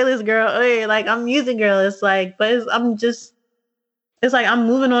me playlist girl. Hey, like, I'm music girl. It's like, but it's like I'm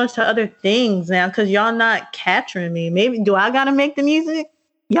moving on to other things now, because y'all not capturing me. Maybe do I gotta make the music?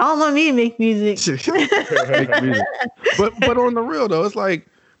 Y'all want me to make music. But on the real though, it's like,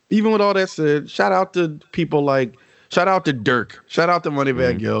 even with all that said, shout out to people like. Shout out to Dirk. Shout out to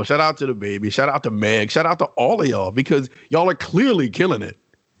Moneybagg Yo. Shout out to the Baby. Shout out to Meg. Shout out to all of y'all, because y'all are clearly killing it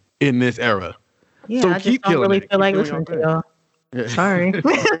in this era. Yeah, so I just don't really feel like listening to y'all. Yeah. Sorry.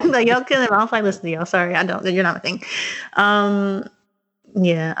 Like, y'all killing it. I don't feel like listening to y'all. Sorry, I don't. You're not a thing.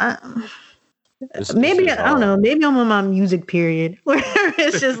 Yeah. Maybe I don't know. Maybe I'm on my music period where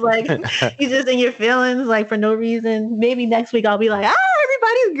it's just like you just in your feelings, like, for no reason. Maybe next week I'll be like,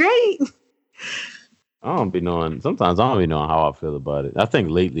 everybody's great. Sometimes I don't be knowing how I feel about it. I think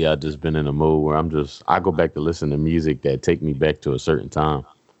lately I've just been in a mode where I go back to listen to music that take me back to a certain time.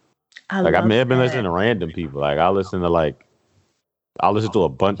 I've been listening to random people. Like, I'll listen to a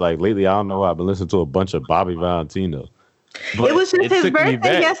bunch, like, lately, I don't know why, I've been listening to a bunch of Bobby Valentino. But it was just his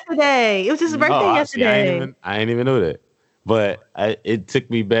birthday yesterday. It was just his birthday yesterday. I ain't even know that. But it took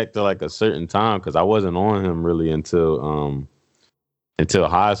me back to like a certain time, because I wasn't on him really until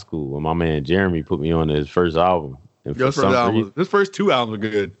high school, when my man Jeremy put me on his first album. And his first two albums were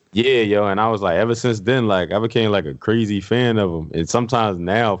good. Yeah, yo, and I was like, ever since then, like I became like a crazy fan of him. And sometimes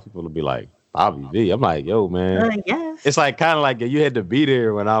now people will be like, Bobby V. I'm like, yo, man. Yes. It's like kind of like you had to be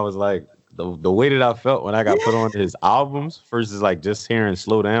there when I was like the way that I felt when I got put on his albums versus like just hearing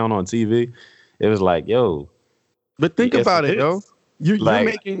Slow Down on TV. It was like, yo. But think about it, yo. You're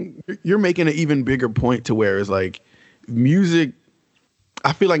Like- you're making an even bigger point to where it's like music.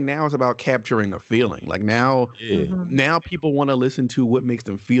 I feel like now it's about capturing a feeling. Like now people want to listen to what makes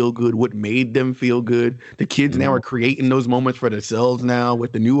them feel good, what made them feel good. The kids now are creating those moments for themselves now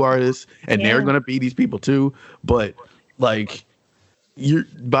with the new artists, and they're gonna be these people too. But like, you're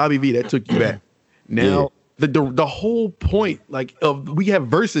Bobby V, that took you back. Now the whole point, like, of we have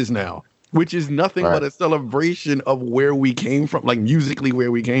verses now, which is nothing but a celebration of where we came from, like musically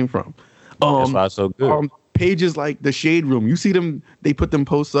where we came from. That's why it's so good. Pages like the Shade Room, you see them, they put them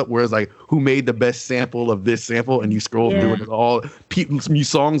posts up where it's like, who made the best sample of this sample, and you scroll through and it's all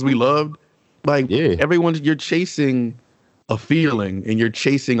songs we loved. Like you're chasing a feeling and you're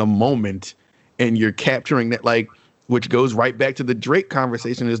chasing a moment and you're capturing that, like, which goes right back to the Drake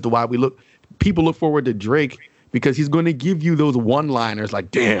conversation as to why people look forward to Drake, because he's going to give you those one-liners like,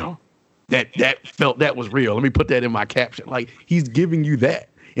 damn, that was real. Let me put that in my caption. Like, he's giving you that.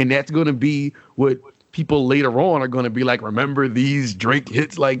 And that's going to be what people later on are going to be like, remember these Drake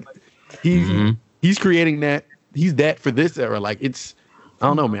hits? Like, he's creating that. He's that for this era. Like, it's, I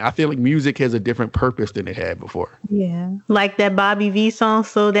don't know, man. I feel like music has a different purpose than it had before. Yeah. Like that Bobby V song,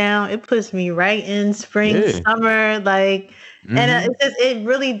 Slow Down, it puts me right in spring, summer. Like, and it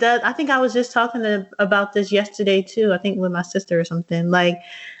really does. I think I was just talking about this yesterday too. I think with my sister or something. Like,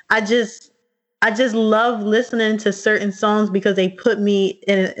 I just love listening to certain songs because they put me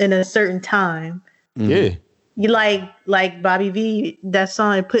in a certain time. Yeah. You like Bobby V, that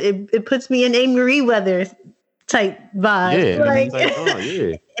song, it puts me in A. Marie weather type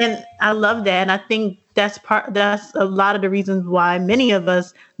vibe. And I love that. And I think that's a lot of the reasons why many of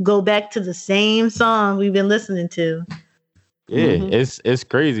us go back to the same song we've been listening to. Yeah, it's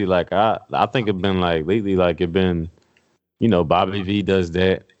crazy. Like I think it's been like lately, like it been, Bobby V does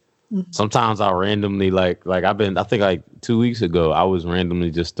that. Sometimes I randomly I think like 2 weeks ago I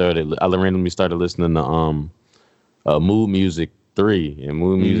randomly started listening to Mood Music 3 and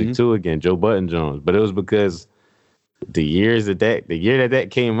Mood Music 2 again, Joe Button Jones. But it was because the year that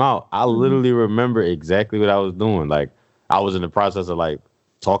came out, I literally remember exactly what I was doing. Like, I was in the process of like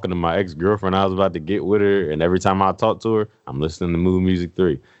talking to my ex-girlfriend. I was about to get with her, and every time I talk to her, I'm listening to Mood Music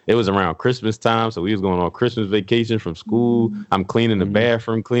 3. It was around Christmas time, so we was going on Christmas vacation from school. I'm cleaning the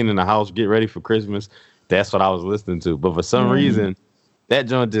bathroom, cleaning the house, get ready for Christmas. That's what I was listening to. But for some reason, that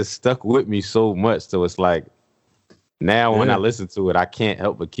joint just stuck with me so much. So it's like, now when I listen to it, I can't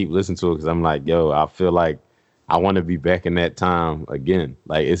help but keep listening to it because I'm like, yo, I feel like I want to be back in that time again.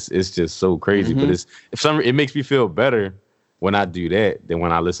 Like, it's just so crazy. But it makes me feel better when I do that than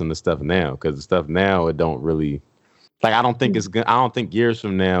when I listen to stuff now, because the stuff now, it don't really, like, I don't think years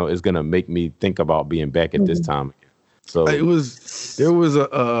from now is gonna make me think about being back at this time again. So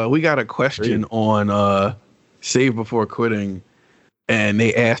we got a question on Save Before Quitting, and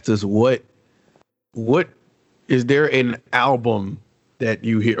they asked us what is there an album that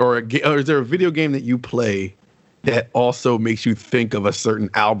you hear, or is there a video game that you play that also makes you think of a certain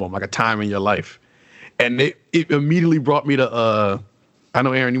album, like a time in your life? And it immediately brought me to, I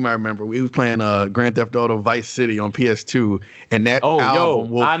know, Aaron, you might remember, we was playing Grand Theft Auto Vice City on PS2, and that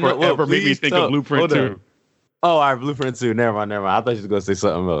album will forever make me think of Blueprint 2. Oh, all right, Blueprint 2. Never mind. I thought you were going to say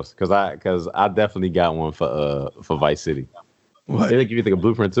something else, because I definitely got one for Vice City. What? Did you think of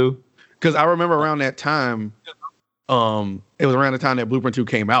Blueprint 2? Because I remember around that time, it was around the time that Blueprint 2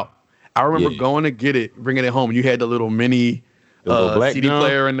 came out. I remember going to get it, bringing it home, and you had the little mini CD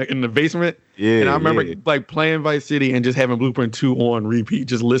player in the basement. Yeah, and I remember like playing Vice City and just having Blueprint 2 on repeat,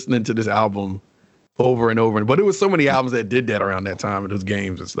 just listening to this album over and over. But it was so many albums that did that around that time, and those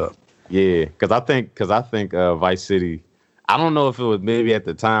games and stuff. Yeah, because I think Vice City, I don't know if it was maybe at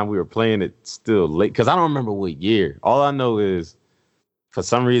the time we were playing it still late, because I don't remember what year. All I know is, for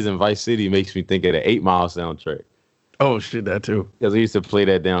some reason, Vice City makes me think of the 8 Mile soundtrack. Oh shit, that too. Because we used to play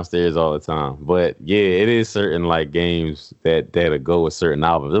that downstairs all the time. But yeah, it is certain like games that'll go with certain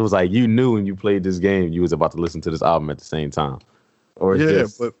albums. It was like you knew when you played this game, you was about to listen to this album at the same time. Or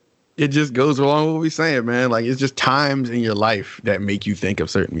but it just goes along with what we're saying, man. Like, it's just times in your life that make you think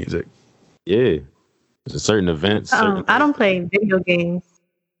of certain music. Yeah, there's certain events. I don't play video games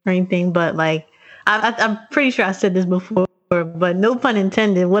or anything, but like I'm pretty sure I said this before. But no pun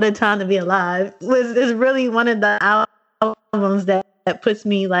intended, What a Time to Be Alive is really one of the albums that puts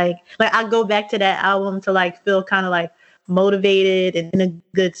me like I go back to that album to like feel kind of like motivated and in a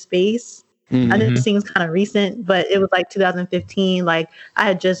good space. Mm-hmm. I know it seems kind of recent, but it was like 2015. Like I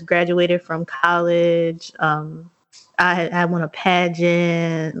had just graduated from college. I won a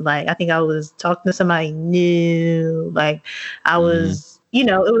pageant. Like I think I was talking to somebody new. Like I was, you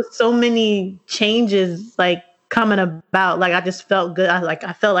know, it was so many changes like coming about. Like I just felt good.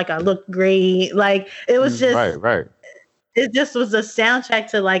 I felt like I looked great. Like it was just right. It just was a soundtrack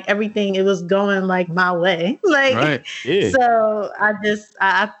to like everything. It was going like my way. Like, Right. Yeah. So I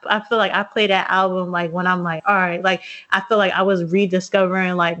feel like I play that album like when I'm like, all right, like I feel like I was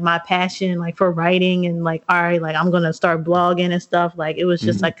rediscovering like my passion like for writing and like, all right, like I'm gonna start blogging and stuff. Like it was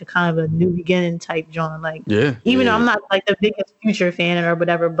just like a kind of a new beginning type joint. Like even though I'm not like the biggest Future fan or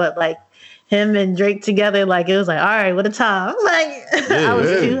whatever, but like him and Drake together, like it was like, all right, what a time. Like I was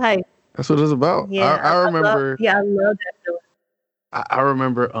too hyped. That's what it's about. Yeah, I remember. I love that feeling. I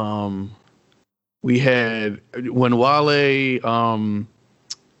remember we had when Wale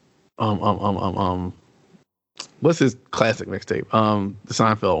what's his classic mixtape? The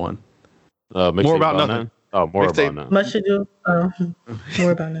Seinfeld one. More About Nothing. Oh, More Mixtape. About Nothing. Much Ado.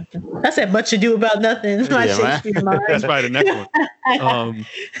 More About Nothing. I said Much Ado About Nothing. My Shakespeare mind. That's probably the next one.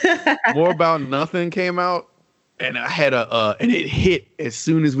 More About Nothing came out. And I had and it hit as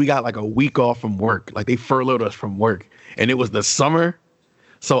soon as we got like a week off from work. Like they furloughed us from work, and it was the summer.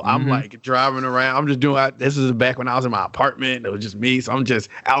 So I'm like driving around. I'm just doing. This is back when I was in my apartment. It was just me. So I'm just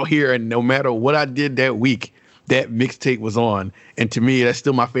out here, and no matter what I did that week, that mixtape was on. And to me, that's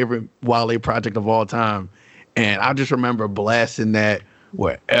still my favorite Wale project of all time. And I just remember blasting that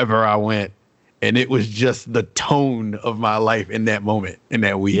wherever I went, and it was just the tone of my life in that moment, in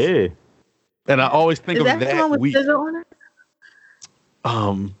that week. Yeah. And I always think of that that with week. SZA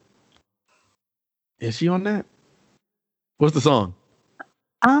on it? Is she on that? What's the song?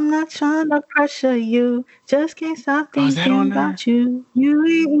 I'm not trying to pressure you, just can't stop thinking about you. You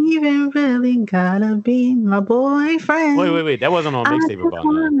ain't even really gotta be my boyfriend. Wait. That wasn't on mixtape About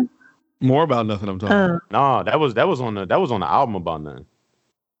Nothing. More About Nothing. I'm talking. No, that was on the album About Nothing.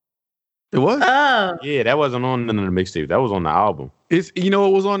 It was. Oh, Yeah, that wasn't on the mixtape. That was on the album. It's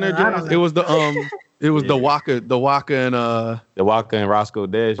what was on there, Jonas? It was the the Waka and The Waka and Roscoe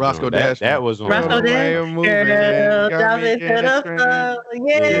Dash. That was on Roscoe Dash. Girl, drop it to the floor.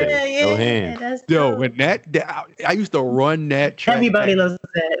 Yeah. Yo, when that I used to run that track. Everybody loves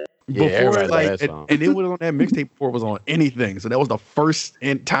that. Before and it was on that mixtape before it was on anything. So that was the first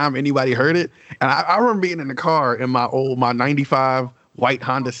time anybody heard it. And I remember being in the car in my 95 white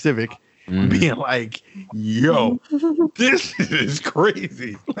Honda Civic. Being like, yo, this is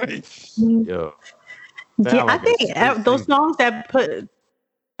crazy. Like, yo. Yeah, I think those songs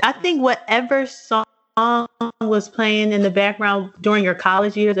I think whatever song was playing in the background during your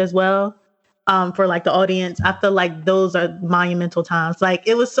college years as well, for like the audience, I feel like those are monumental times. Like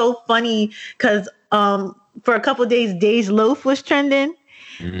it was so funny because for a couple of days, Dej Loaf was trending.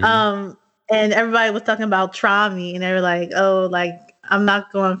 And everybody was talking about Try Me, and they were like, oh, like, I'm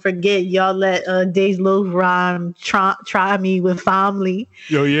not going to forget y'all let Dej Loaf rhyme try me with family.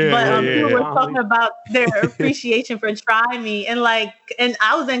 Yo, yeah. But people were talking about their appreciation for Try Me. And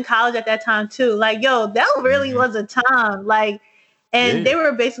I was in college at that time too. Like, yo, that really was a time. Like, and they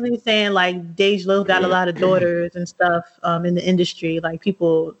were basically saying like Dej Loaf got a lot of daughters and stuff in the industry. Like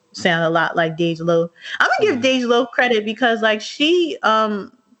people sound a lot like Dej Loaf. I'm going to give Dej Loaf credit because like she,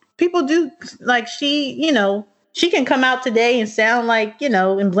 people do like she, you know, she can come out today and sound like, you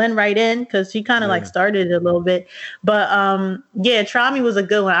know, and blend right in because she kind of like started it a little bit. But Try Me was a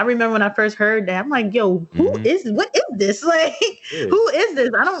good one. I remember when I first heard that, I'm like, yo, what is this? Like, who is this?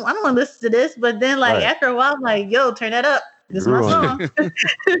 I don't want to listen to this. But then like after a while, I'm like, yo, turn that up. This is my song.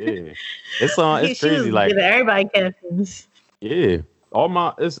 It's crazy. Like everybody captions. Yeah.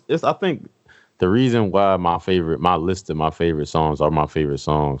 It's I think the reason why my list of my favorite songs are my favorite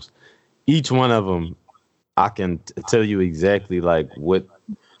songs. Each one of them, I can tell you exactly like what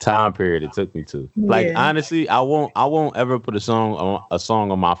time period it took me to. Like honestly, I won't ever put a song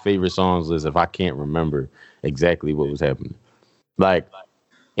on my favorite songs list if I can't remember exactly what was happening. Like,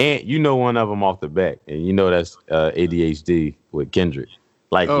 and you know one of them off the back, and you know that's ADHD with Kendrick.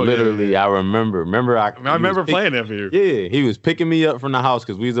 Like literally, I remember. I remember playing that for you. Yeah, he was picking me up from the house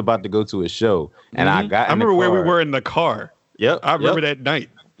because we was about to go to a show, and I remember where we were in the car. Yep, I remember that night.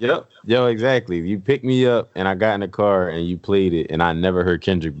 Yep. Yo, exactly. You picked me up and I got in the car and you played it and I never heard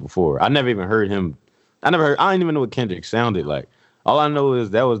Kendrick before. I never even heard him. I didn't even know what Kendrick sounded like. All I know is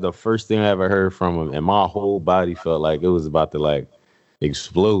that was the first thing I ever heard from him and my whole body felt like it was about to like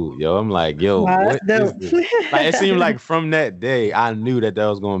explode. Yo, I'm like, yo, what is this? Like, it seemed like from that day, I knew that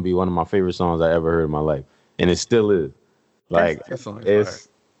was going to be one of my favorite songs I ever heard in my life. And it still is. Like That song is it's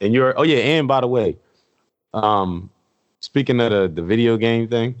and you're and by the way, speaking of the video game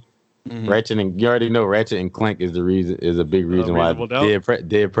thing, Ratchet and you already know Ratchet and Clank is a big reason why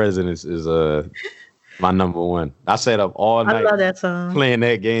Dead Presidents is my number one. I sat up all night I love that song. Playing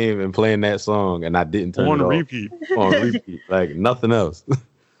that game and playing that song, and I didn't turn it repeat. On repeat, like nothing else.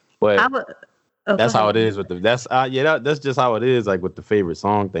 But that's how it is with that's just how it is. Like with the favorite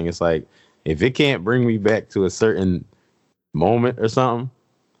song thing, it's like if it can't bring me back to a certain moment or something,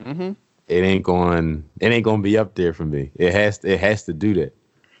 it ain't going to be up there for me. It has to do that.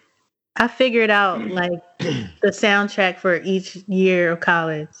 I figured out like the soundtrack for each year of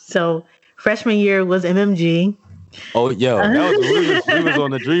college. So freshman year was MMG. Oh, yo, we was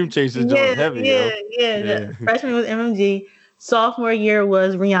on the Dream Chasers joint heavy. Yeah. Freshman was MMG. Sophomore year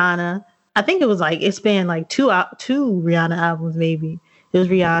was Rihanna. I think it was like it spanned like two Rihanna albums maybe. It was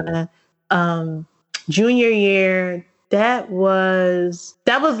Rihanna. Junior year, that was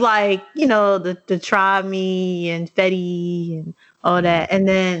like, you know, the Try Me and Fetty and all that. And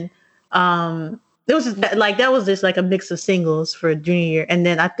then it was just like that was just like a mix of singles for junior year. And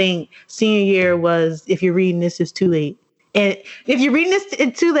then I think senior year was If You're Reading This, It's Too Late. And If You're Reading This,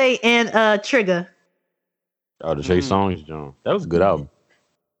 It's Too Late and Trigger. Oh, the Trey Songz, John. That was a good album.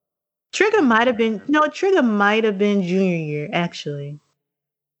 Trigger might have been junior year, actually.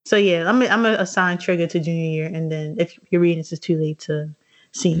 So yeah, I'm gonna assign Trigger to junior year, and then If You're Reading This, Is Too Late to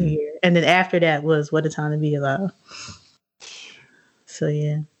senior year, and then after that was What a Time to Be Alive. So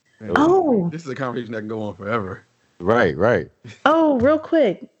yeah. This is a conversation that can go on forever. Right. Oh, real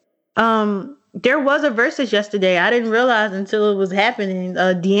quick. There was a versus yesterday. I didn't realize until it was happening.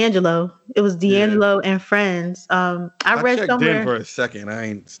 D'Angelo. It was D'Angelo and Friends. I read checked somewhere in for a second. I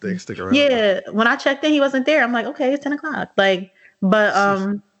ain't stick around. Yeah, when I checked in, he wasn't there. I'm like, okay, it's 10:00. Like, but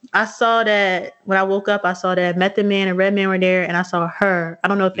I saw that when I woke up. I saw that Method Man and Redman were there, and I saw her. I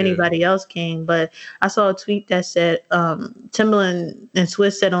don't know if anybody else came, but I saw a tweet that said Timbaland and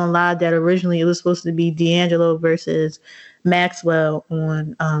Swiss said on live that originally it was supposed to be D'Angelo versus Maxwell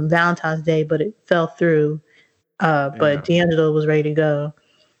on Valentine's Day, but it fell through. But D'Angelo was ready to go.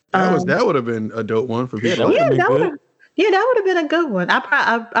 That would have been a dope one for people. That would have been a good one.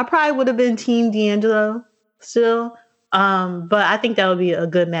 I probably would have been Team D'Angelo still. But I think that would be a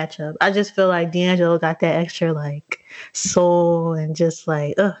good matchup. I just feel like D'Angelo got that extra like soul and just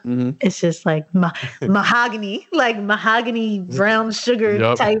like it's just like mahogany brown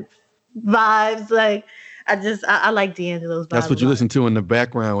sugar type vibes. Like I like D'Angelo's vibes. That's what you listen to in the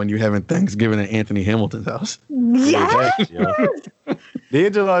background when you're having Thanksgiving at Anthony Hamilton's house. Yeah.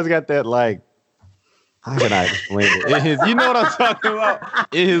 D'Angelo's got that like. How can I explain it? You know what I'm talking about?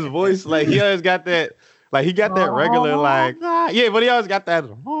 In his voice, like he always got that. Like he got that regular like but he always got that you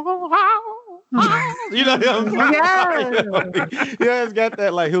know what I'm talking about? He always got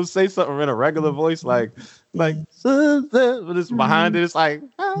that like he'll say something in a regular voice like but it's behind it it's like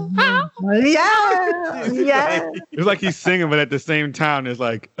it's like he's singing but at the same time there's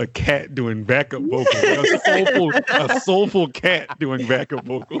like a cat doing backup vocals, a soulful cat doing backup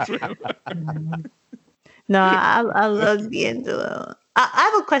vocals. No, I love D'Angelo. I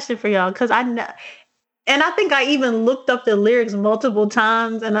have a question for y'all because I know. And I think I even looked up the lyrics multiple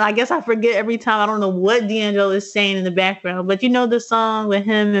times, and I guess I forget every time. I don't know what D'Angelo is saying in the background, but you know the song with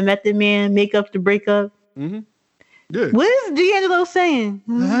him and Method Man, "Make Up to Break Up." Mm-hmm. Yeah. What is D'Angelo saying?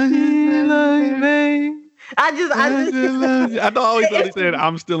 I always thought he said,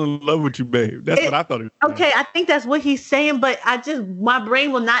 "I'm still in love with you, babe." That's what I thought. Okay, I think that's what he's saying, but my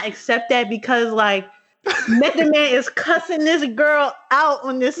brain will not accept that because like. Method Man is cussing this girl out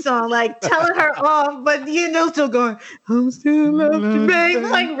on this song, like telling her off, but still going, "I'm still in love with you, babe."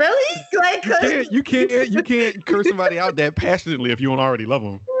 Like, really? Like, you can't curse somebody out that passionately if you don't already love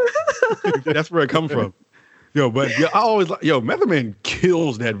them. That's where it comes from. I always Method Man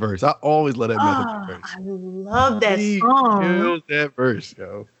kills that verse. I always love that Method Man verse. I love that song. He kills that verse,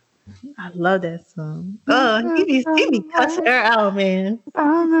 yo. I love that song. He be cussing her out, man.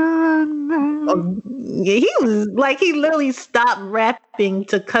 He was like he literally stopped rapping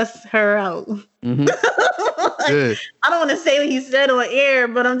to cuss her out. Mm-hmm. I don't want to say what he said on air,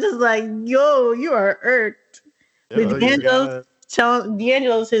 but I'm just like, yo, you are irked. D'Angelo's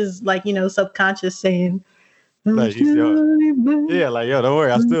his like subconscious saying, like, don't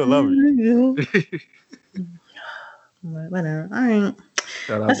worry, I still love you. Whatever. All right.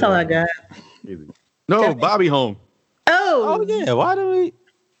 That's all I got. No, Bobby home. Oh yeah. Why do we?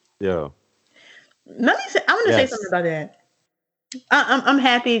 Yo. Let me say. I'm gonna say something about that. I'm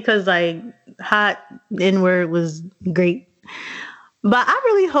happy because like Hot N-Word was great. But I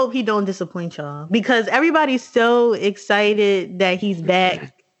really hope he don't disappoint y'all because everybody's so excited that he's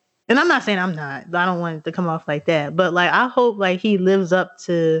back. And I'm not saying I'm not. I don't want it to come off like that. But like I hope like he lives up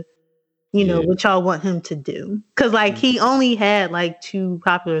to, you know, what y'all want him to do. Cause like he only had like 2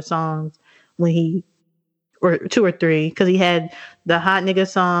 popular songs when he or 2 or 3. Cause he had the Hot Nigga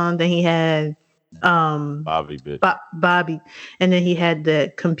song, then he had Bobby bitch. Bobby. And then he had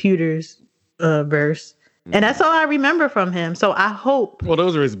the Computers verse. And that's all I remember from him. So I hope. Well,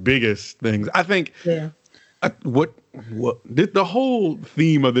 those are his biggest things. I think. Yeah. The whole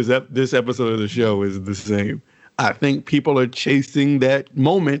theme of this episode of the show is the same. I think people are chasing that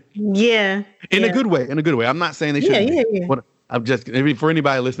moment. Yeah. In a good way. In a good way. I'm not saying they shouldn't. Yeah. What I'm just for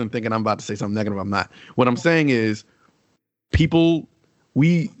anybody listening thinking I'm about to say something negative, I'm not. What I'm saying is,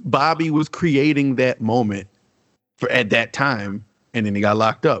 Bobby was creating that moment at that time, and then he got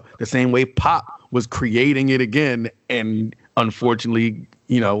locked up. The same way Pop was creating it again, and unfortunately,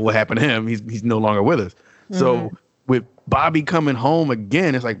 you know what happened to him. He's no longer with us. So with Bobby coming home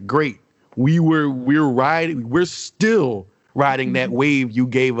again, it's like great. We're still riding that wave you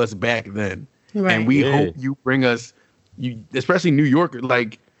gave us back then, and we hope you bring us. Especially New York.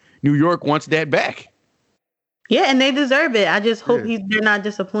 Like New York wants that back. Yeah, and they deserve it. I just hope they're not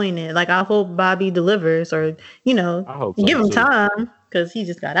disappointed. Like I hope Bobby delivers, or you know, give him time. Because he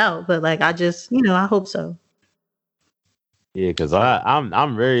just got out, but like I just, you know, I hope so. Yeah, because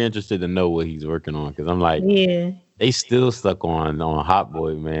I'm very interested to know what he's working on. Because I'm like, they still stuck on Hot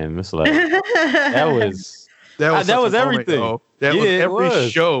Boy, man. It's like that was everything. Moment, that was every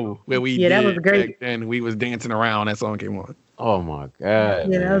show where we did. That was great. And we was dancing around. That song came on. Oh my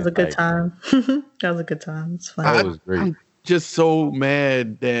god! Yeah, that was a good time. That was a good time. It's fun. That was great. I'm just so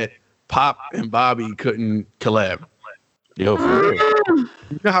mad that Pop and Bobby couldn't collab. Yo, for real.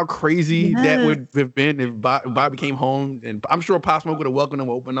 You know how crazy that would have been if Bobby came home, and I'm sure Pop Smoke would have welcomed him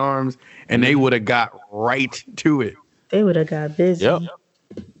with open arms, and they would have got right to it. They would have got busy. Yep.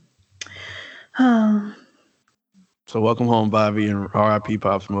 So welcome home, Bobby, and R.I.P.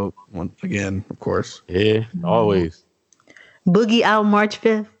 Pop Smoke once again, of course. Yeah, always. Boogie out March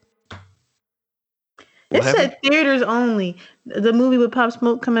 5th. It said theaters only. The movie with Pop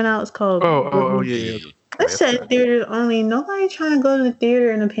Smoke coming out is called. Oh yeah. It said theaters only. Nobody trying to go to the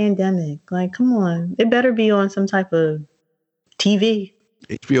theater in a pandemic. Like, come on. It better be on some type of TV.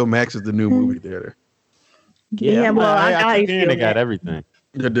 HBO Max is the new movie theater. Yeah, well, I got HBO. They got everything.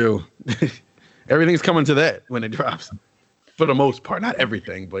 They do. Everything's coming to that when it drops. For the most part. Not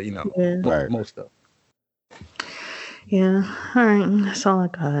everything, but, you know, most stuff. Yeah. All right. That's all I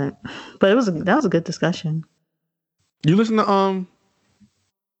got. But that was a good discussion. You listen to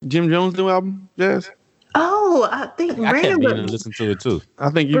Jim Jones' new album, Jazz? Oh, I think Brandon would listen to it too. I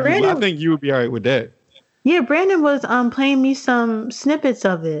think you would be all right with that. Yeah, Brandon was playing me some snippets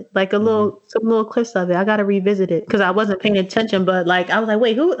of it, like some little clips of it. I gotta revisit it because I wasn't paying attention, but like I was like,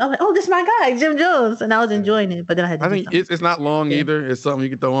 wait, who? I was like, oh, this is my guy, Jim Jones, and I was enjoying it. But then I had to. I think it's not long either. It's something you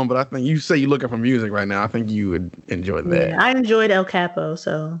can throw on, but I think you say you're looking for music right now. I think you would enjoy that. Yeah, I enjoyed El Capo,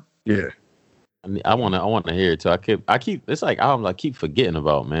 so yeah. I want to hear it too. I keep it's like I'm like keep forgetting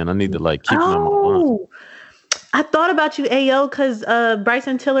about, man. I need to like keep it on my mind. I thought about you, Ayo, because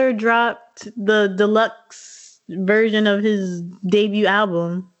Bryson Tiller dropped the deluxe version of his debut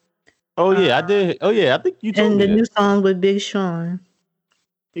album. Oh yeah, I did. Oh yeah, I think you told me. And the new song with Big Sean.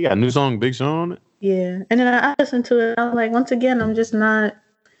 He got a new song, Big Sean on it? Yeah. And then I listened to it. I was like, once again, I'm just not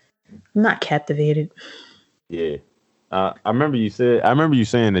captivated. Yeah. I remember you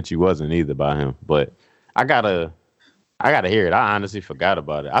saying that you wasn't either by him, but I gotta hear it. I honestly forgot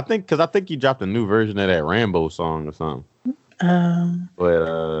about it. I think you dropped a new version of that Rambo song or something.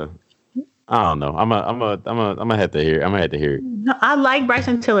 But I don't know. I'm gonna have to hear it. I'm gonna have to hear it. No, I like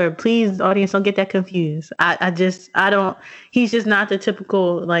Bryson Tiller. Please, audience, don't get that confused. I don't. He's just not the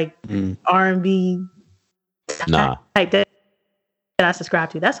typical like R&B type that I subscribe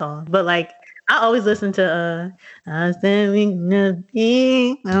to. That's all. But like, I always listen to I standing Like,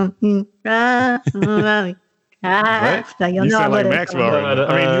 you sound like Maxwell right now.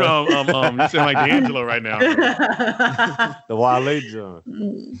 I mean, you sound like D'Angelo right now. The Wale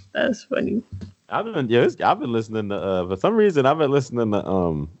John. That's funny. I've been listening to for some reason I've been listening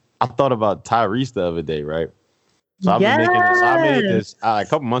to I thought about Tyrese the other day, right? So I made this a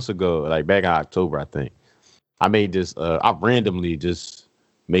couple months ago, like back in October, I think. I made this I randomly just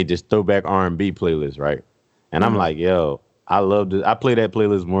made this throwback R&B playlist, right? And I'm like, yo, I love this. I play that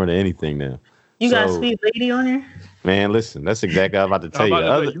playlist more than anything now. You got Sweet Lady on there? Man, listen, that's exactly what I was about to tell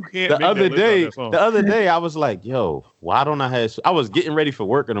you. The other day, I was like, yo, why don't I have... I was getting ready for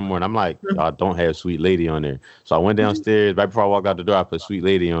work in the morning. I'm like, I don't have Sweet Lady on there. So I went downstairs. Right before I walked out the door, I put Sweet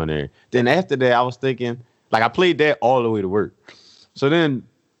Lady on there. Then after that, I was thinking... Like, I played that all the way to work. So then,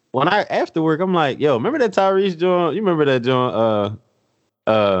 after work, I'm like, yo, remember that Tyrese joint? You remember that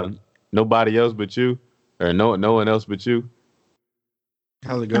joint, Nobody Else But You? Or No One Else But You?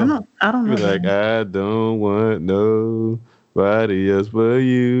 How's it go? I don't know. Like, I don't want nobody else but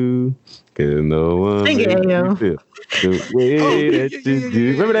you. Cause no one Sing it, yo. The way that you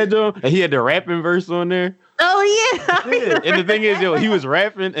do. Remember that joint? And he had the rapping verse on there. Oh yeah. And the thing is, yo, he was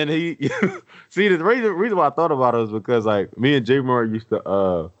rapping and he see the reason why I thought about it was because like me and J Mar used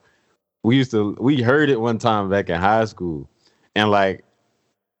to we heard it one time back in high school, and like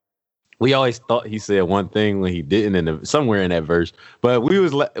we always thought he said one thing when he didn't somewhere in that verse, but we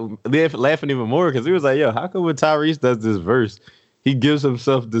was laughing even more because he was like, yo, how come when Tyrese does this verse, he gives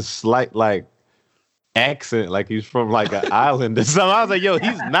himself this slight like accent like he's from like an island or something. I was like, yo,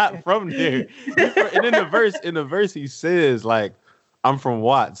 he's not from there. And in the verse he says like, I'm from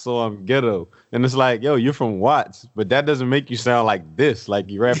Watts, so I'm ghetto. And it's like, yo, you're from Watts, but that doesn't make you sound like this, like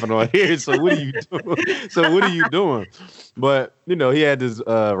you rapping on here. So what are you doing? But you know, he had this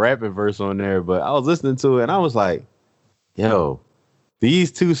rapping verse on there, but I was listening to it and I was like, yo,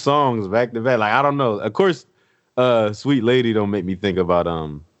 these two songs back to back, like I don't know. Of course, Sweet Lady don't make me think about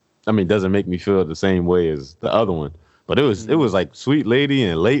doesn't make me feel the same way as the other one. But it was like Sweet Lady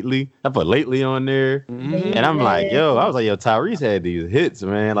and Lately. I put Lately on there. Mm-hmm. And I'm like, yo, Tyrese had these hits,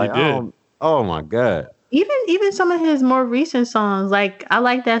 man. Like, oh my God. Even some of his more recent songs, like I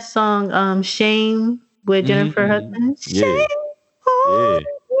like that song Shame with Jennifer Hudson. Shame on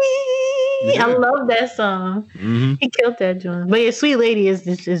me. I love that song. Mm-hmm. He killed that joint. But yeah, Sweet Lady is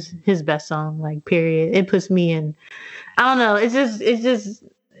his best song, like period. It puts me in, I don't know, it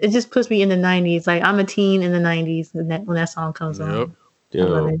just puts me in the 90s. Like I'm a teen in the 90s when that song comes on.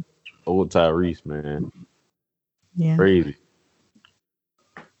 Yo, old Tyrese, man. Yeah. Crazy.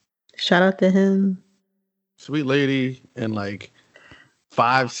 Shout out to him. Sweet Lady and like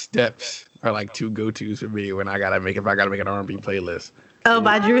 5 Steps are like 2 go-tos for me when if I gotta make an R&B playlist. Oh,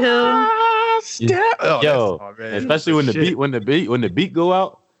 by Dru Hill. Yo, especially when the beat go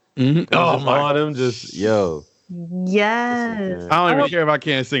out. Mm-hmm. Oh my, them just yo. Yes. I don't even care if I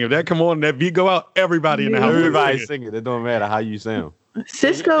can't sing. If that come on, that beat go out, everybody in the house. Everybody sing it. It don't matter how you sound.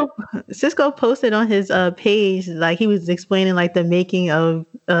 Cisco posted on his page, like he was explaining like the making of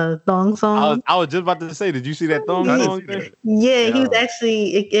Thong Song. I was just about to say, did you see that Thong Song thing? Yeah, he was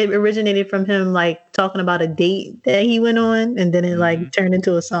actually it originated from him like talking about a date that he went on, and then it like turned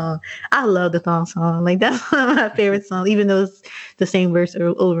into a song. I love the Thong Song. Like that's one of my favorite songs, even though it's the same verse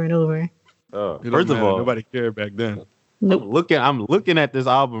over and over. First of all, nobody cared back then. Nope. I'm looking at this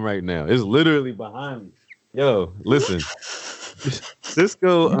album right now. It's literally behind me. Yo, listen.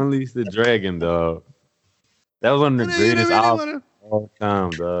 Cisco Unleashed the Dragon, dog. That was one of the greatest albums of all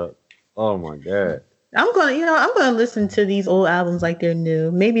time, dog. Oh my God. I'm gonna listen to these old albums like they're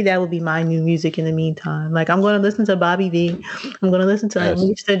new. Maybe that will be my new music in the meantime. Like I'm gonna listen to Bobby V. I'm gonna listen to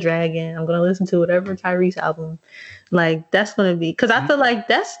Unleash the Dragon. I'm gonna listen to whatever Tyrese album. Like that's gonna be, because I feel like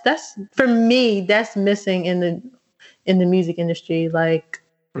that's for me, that's missing in the music industry. Like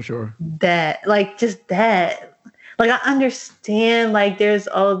for sure. That, like just that. Like I understand like there's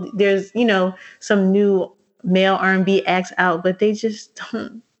some new male R&B acts out, but they just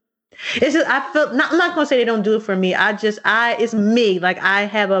don't. It's just, I'm not gonna say they don't do it for me. It's me. Like I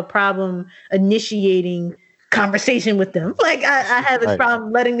have a problem initiating conversation with them. Like I have a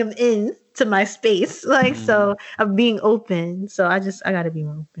problem letting them in to my space. Like so I'm being open. So I gotta be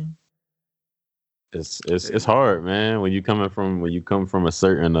more open. It's hard, man, when you come from a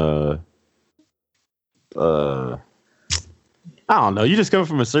certain I don't know. You just come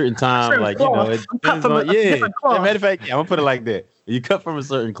from a certain time, like it depends on. Matter of fact, I'm gonna put it like that. You cut from a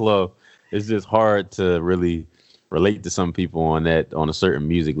certain cloth. It's just hard to really relate to some people on a certain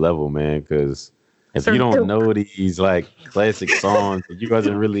music level, man. Because if you don't know these like classic songs, you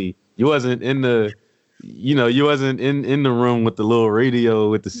wasn't in the room with the little radio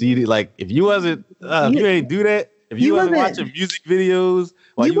with the CD. Like if you wasn't, if you ain't do that, if you wasn't watching music videos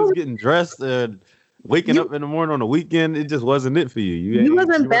while you was getting dressed and waking up in the morning on the weekend, it just wasn't it for you. You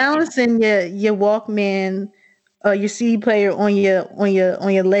wasn't balancing your Walkman, your CD player on your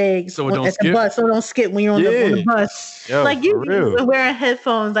legs so don't at the bus, so don't skip when you're on the bus. Yo, like you were wearing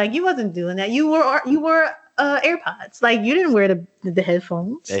headphones, like you wasn't doing that. You were AirPods. Like you didn't wear the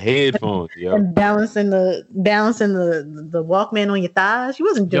headphones. The headphones, yo. And balancing the Walkman on your thighs. You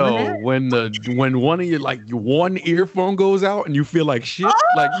wasn't doing that. When one of your like one earphone goes out and you feel like shit,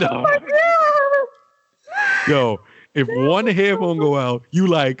 like no. Yo, if one headphone go out, you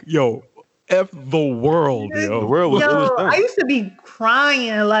like, yo, F the world, yo. The world was I used to be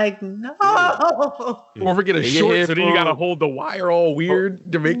crying like, no. Don't forget a short, so then you gotta hold the wire all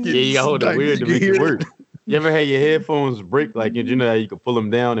weird to make it. Yeah, you gotta hold it weird to make it work. You ever had your headphones break? Like, you know how you could pull them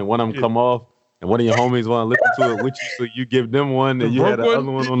down and one of them come off, and one of your homies want to listen to it with you, so you give them one, and you had the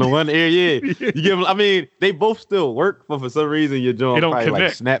other one on the one ear. Yeah, you give them. I mean, they both still work, but for some reason your joint probably connect.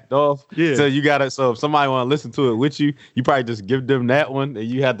 Like snapped off. Yeah. So you gotta. So if somebody want to listen to it with you, you probably just give them that one, and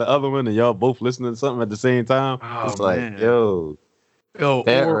you had the other one, and y'all both listening to something at the same time. Oh, it's like, man. yo,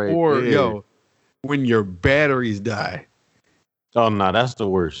 yo, when your batteries die. Oh no, that's the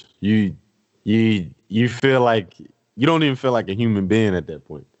worst. You feel like you don't even feel like a human being at that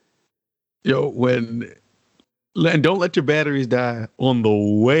point. Yo, and don't let your batteries die on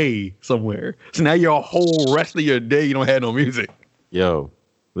the way somewhere. So now your whole rest of your day you don't have no music. Yo,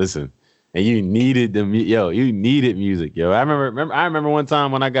 listen, and you needed you needed music, yo. I remember one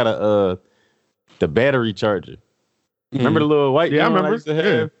time when I got the battery charger. Remember the little white one I used to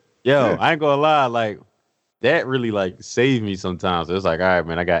have? Yeah. Yo, I ain't gonna lie, like that really like saved me sometimes. It's like, all right,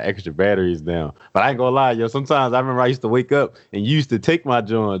 man, I got extra batteries now. But I ain't gonna lie, yo. Sometimes I remember I used to wake up and you used to take my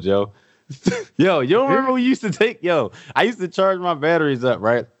joints, yo. Yo, you don't remember we used to take? Yo, I used to charge my batteries up,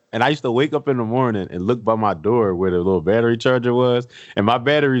 right? And I used to wake up in the morning and look by my door where the little battery charger was, and my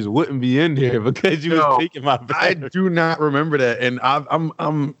batteries wouldn't be in there because you was taking my batteries. I do not remember that, and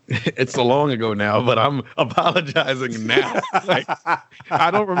I'm. It's so long ago now, but I'm apologizing now. Like, I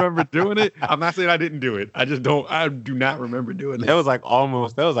don't remember doing it. I'm not saying I didn't do it. I just don't. I do not remember doing it. That was like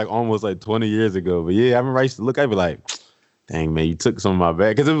almost like 20 years ago. But yeah, I remember I used to look. I'd be like, dang man, you took some of my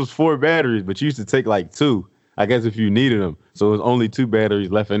batteries because it was 4 batteries, but you used to take like 2. I guess if you needed them. So it was only 2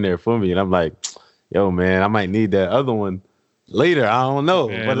 batteries left in there for me. And I'm like, yo, man, I might need that other one later. I don't know.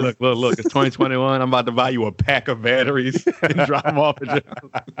 Man, but look. It's 2021. I'm about to buy you a pack of batteries and drop them off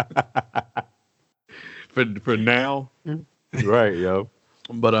for now. Right, yo.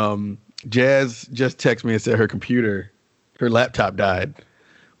 But Jazz just texted me and said her laptop died.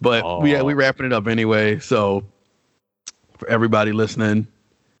 But we wrapping it up anyway. So for everybody listening,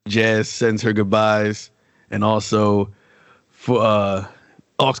 Jazz sends her goodbyes. And also for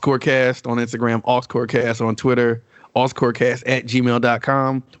AuxCoreCast on Instagram, AuxCoreCast on Twitter,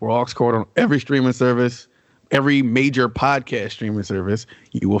 AuxCoreCast@gmail.com. We're AuxCore on every streaming service, every major podcast streaming service.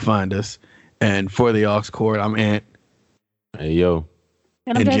 You will find us. And for the AuxCore, I'm Ant. Hey, yo.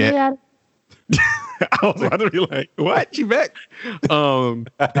 And I'm Jazzy. I was about to be like, what? She back? And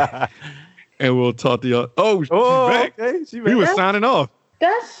we'll talk to y'all. Oh, she's back. Okay. She back. We were signing off.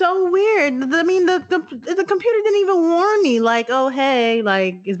 That's so weird. I mean, the computer didn't even warn me, like, oh, hey,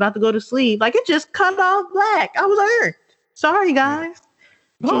 like, it's about to go to sleep. Like, it just cut off black. I was alert. Sorry, guys.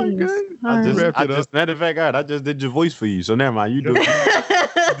 Oh, good. Matter of fact, I just did your voice for you, so never mind. You do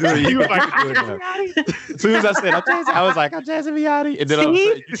it. You was like, as soon as I said, I was like, I'm Jazzy Viotti. And then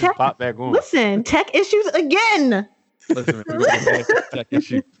you just pop back on. Listen, tech issues again. Listen, tech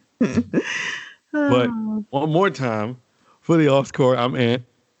issues. But one more time. For the AuxCore, I'm Ant.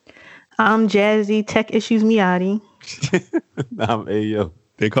 I'm Jazzy Tech Issues Miyati. I'm Ayo.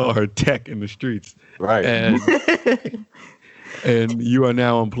 They call her Tech in the streets. Right. And you are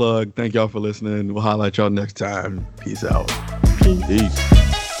now unplugged. Thank y'all for listening. We'll holler at y'all next time. Peace out. Peace.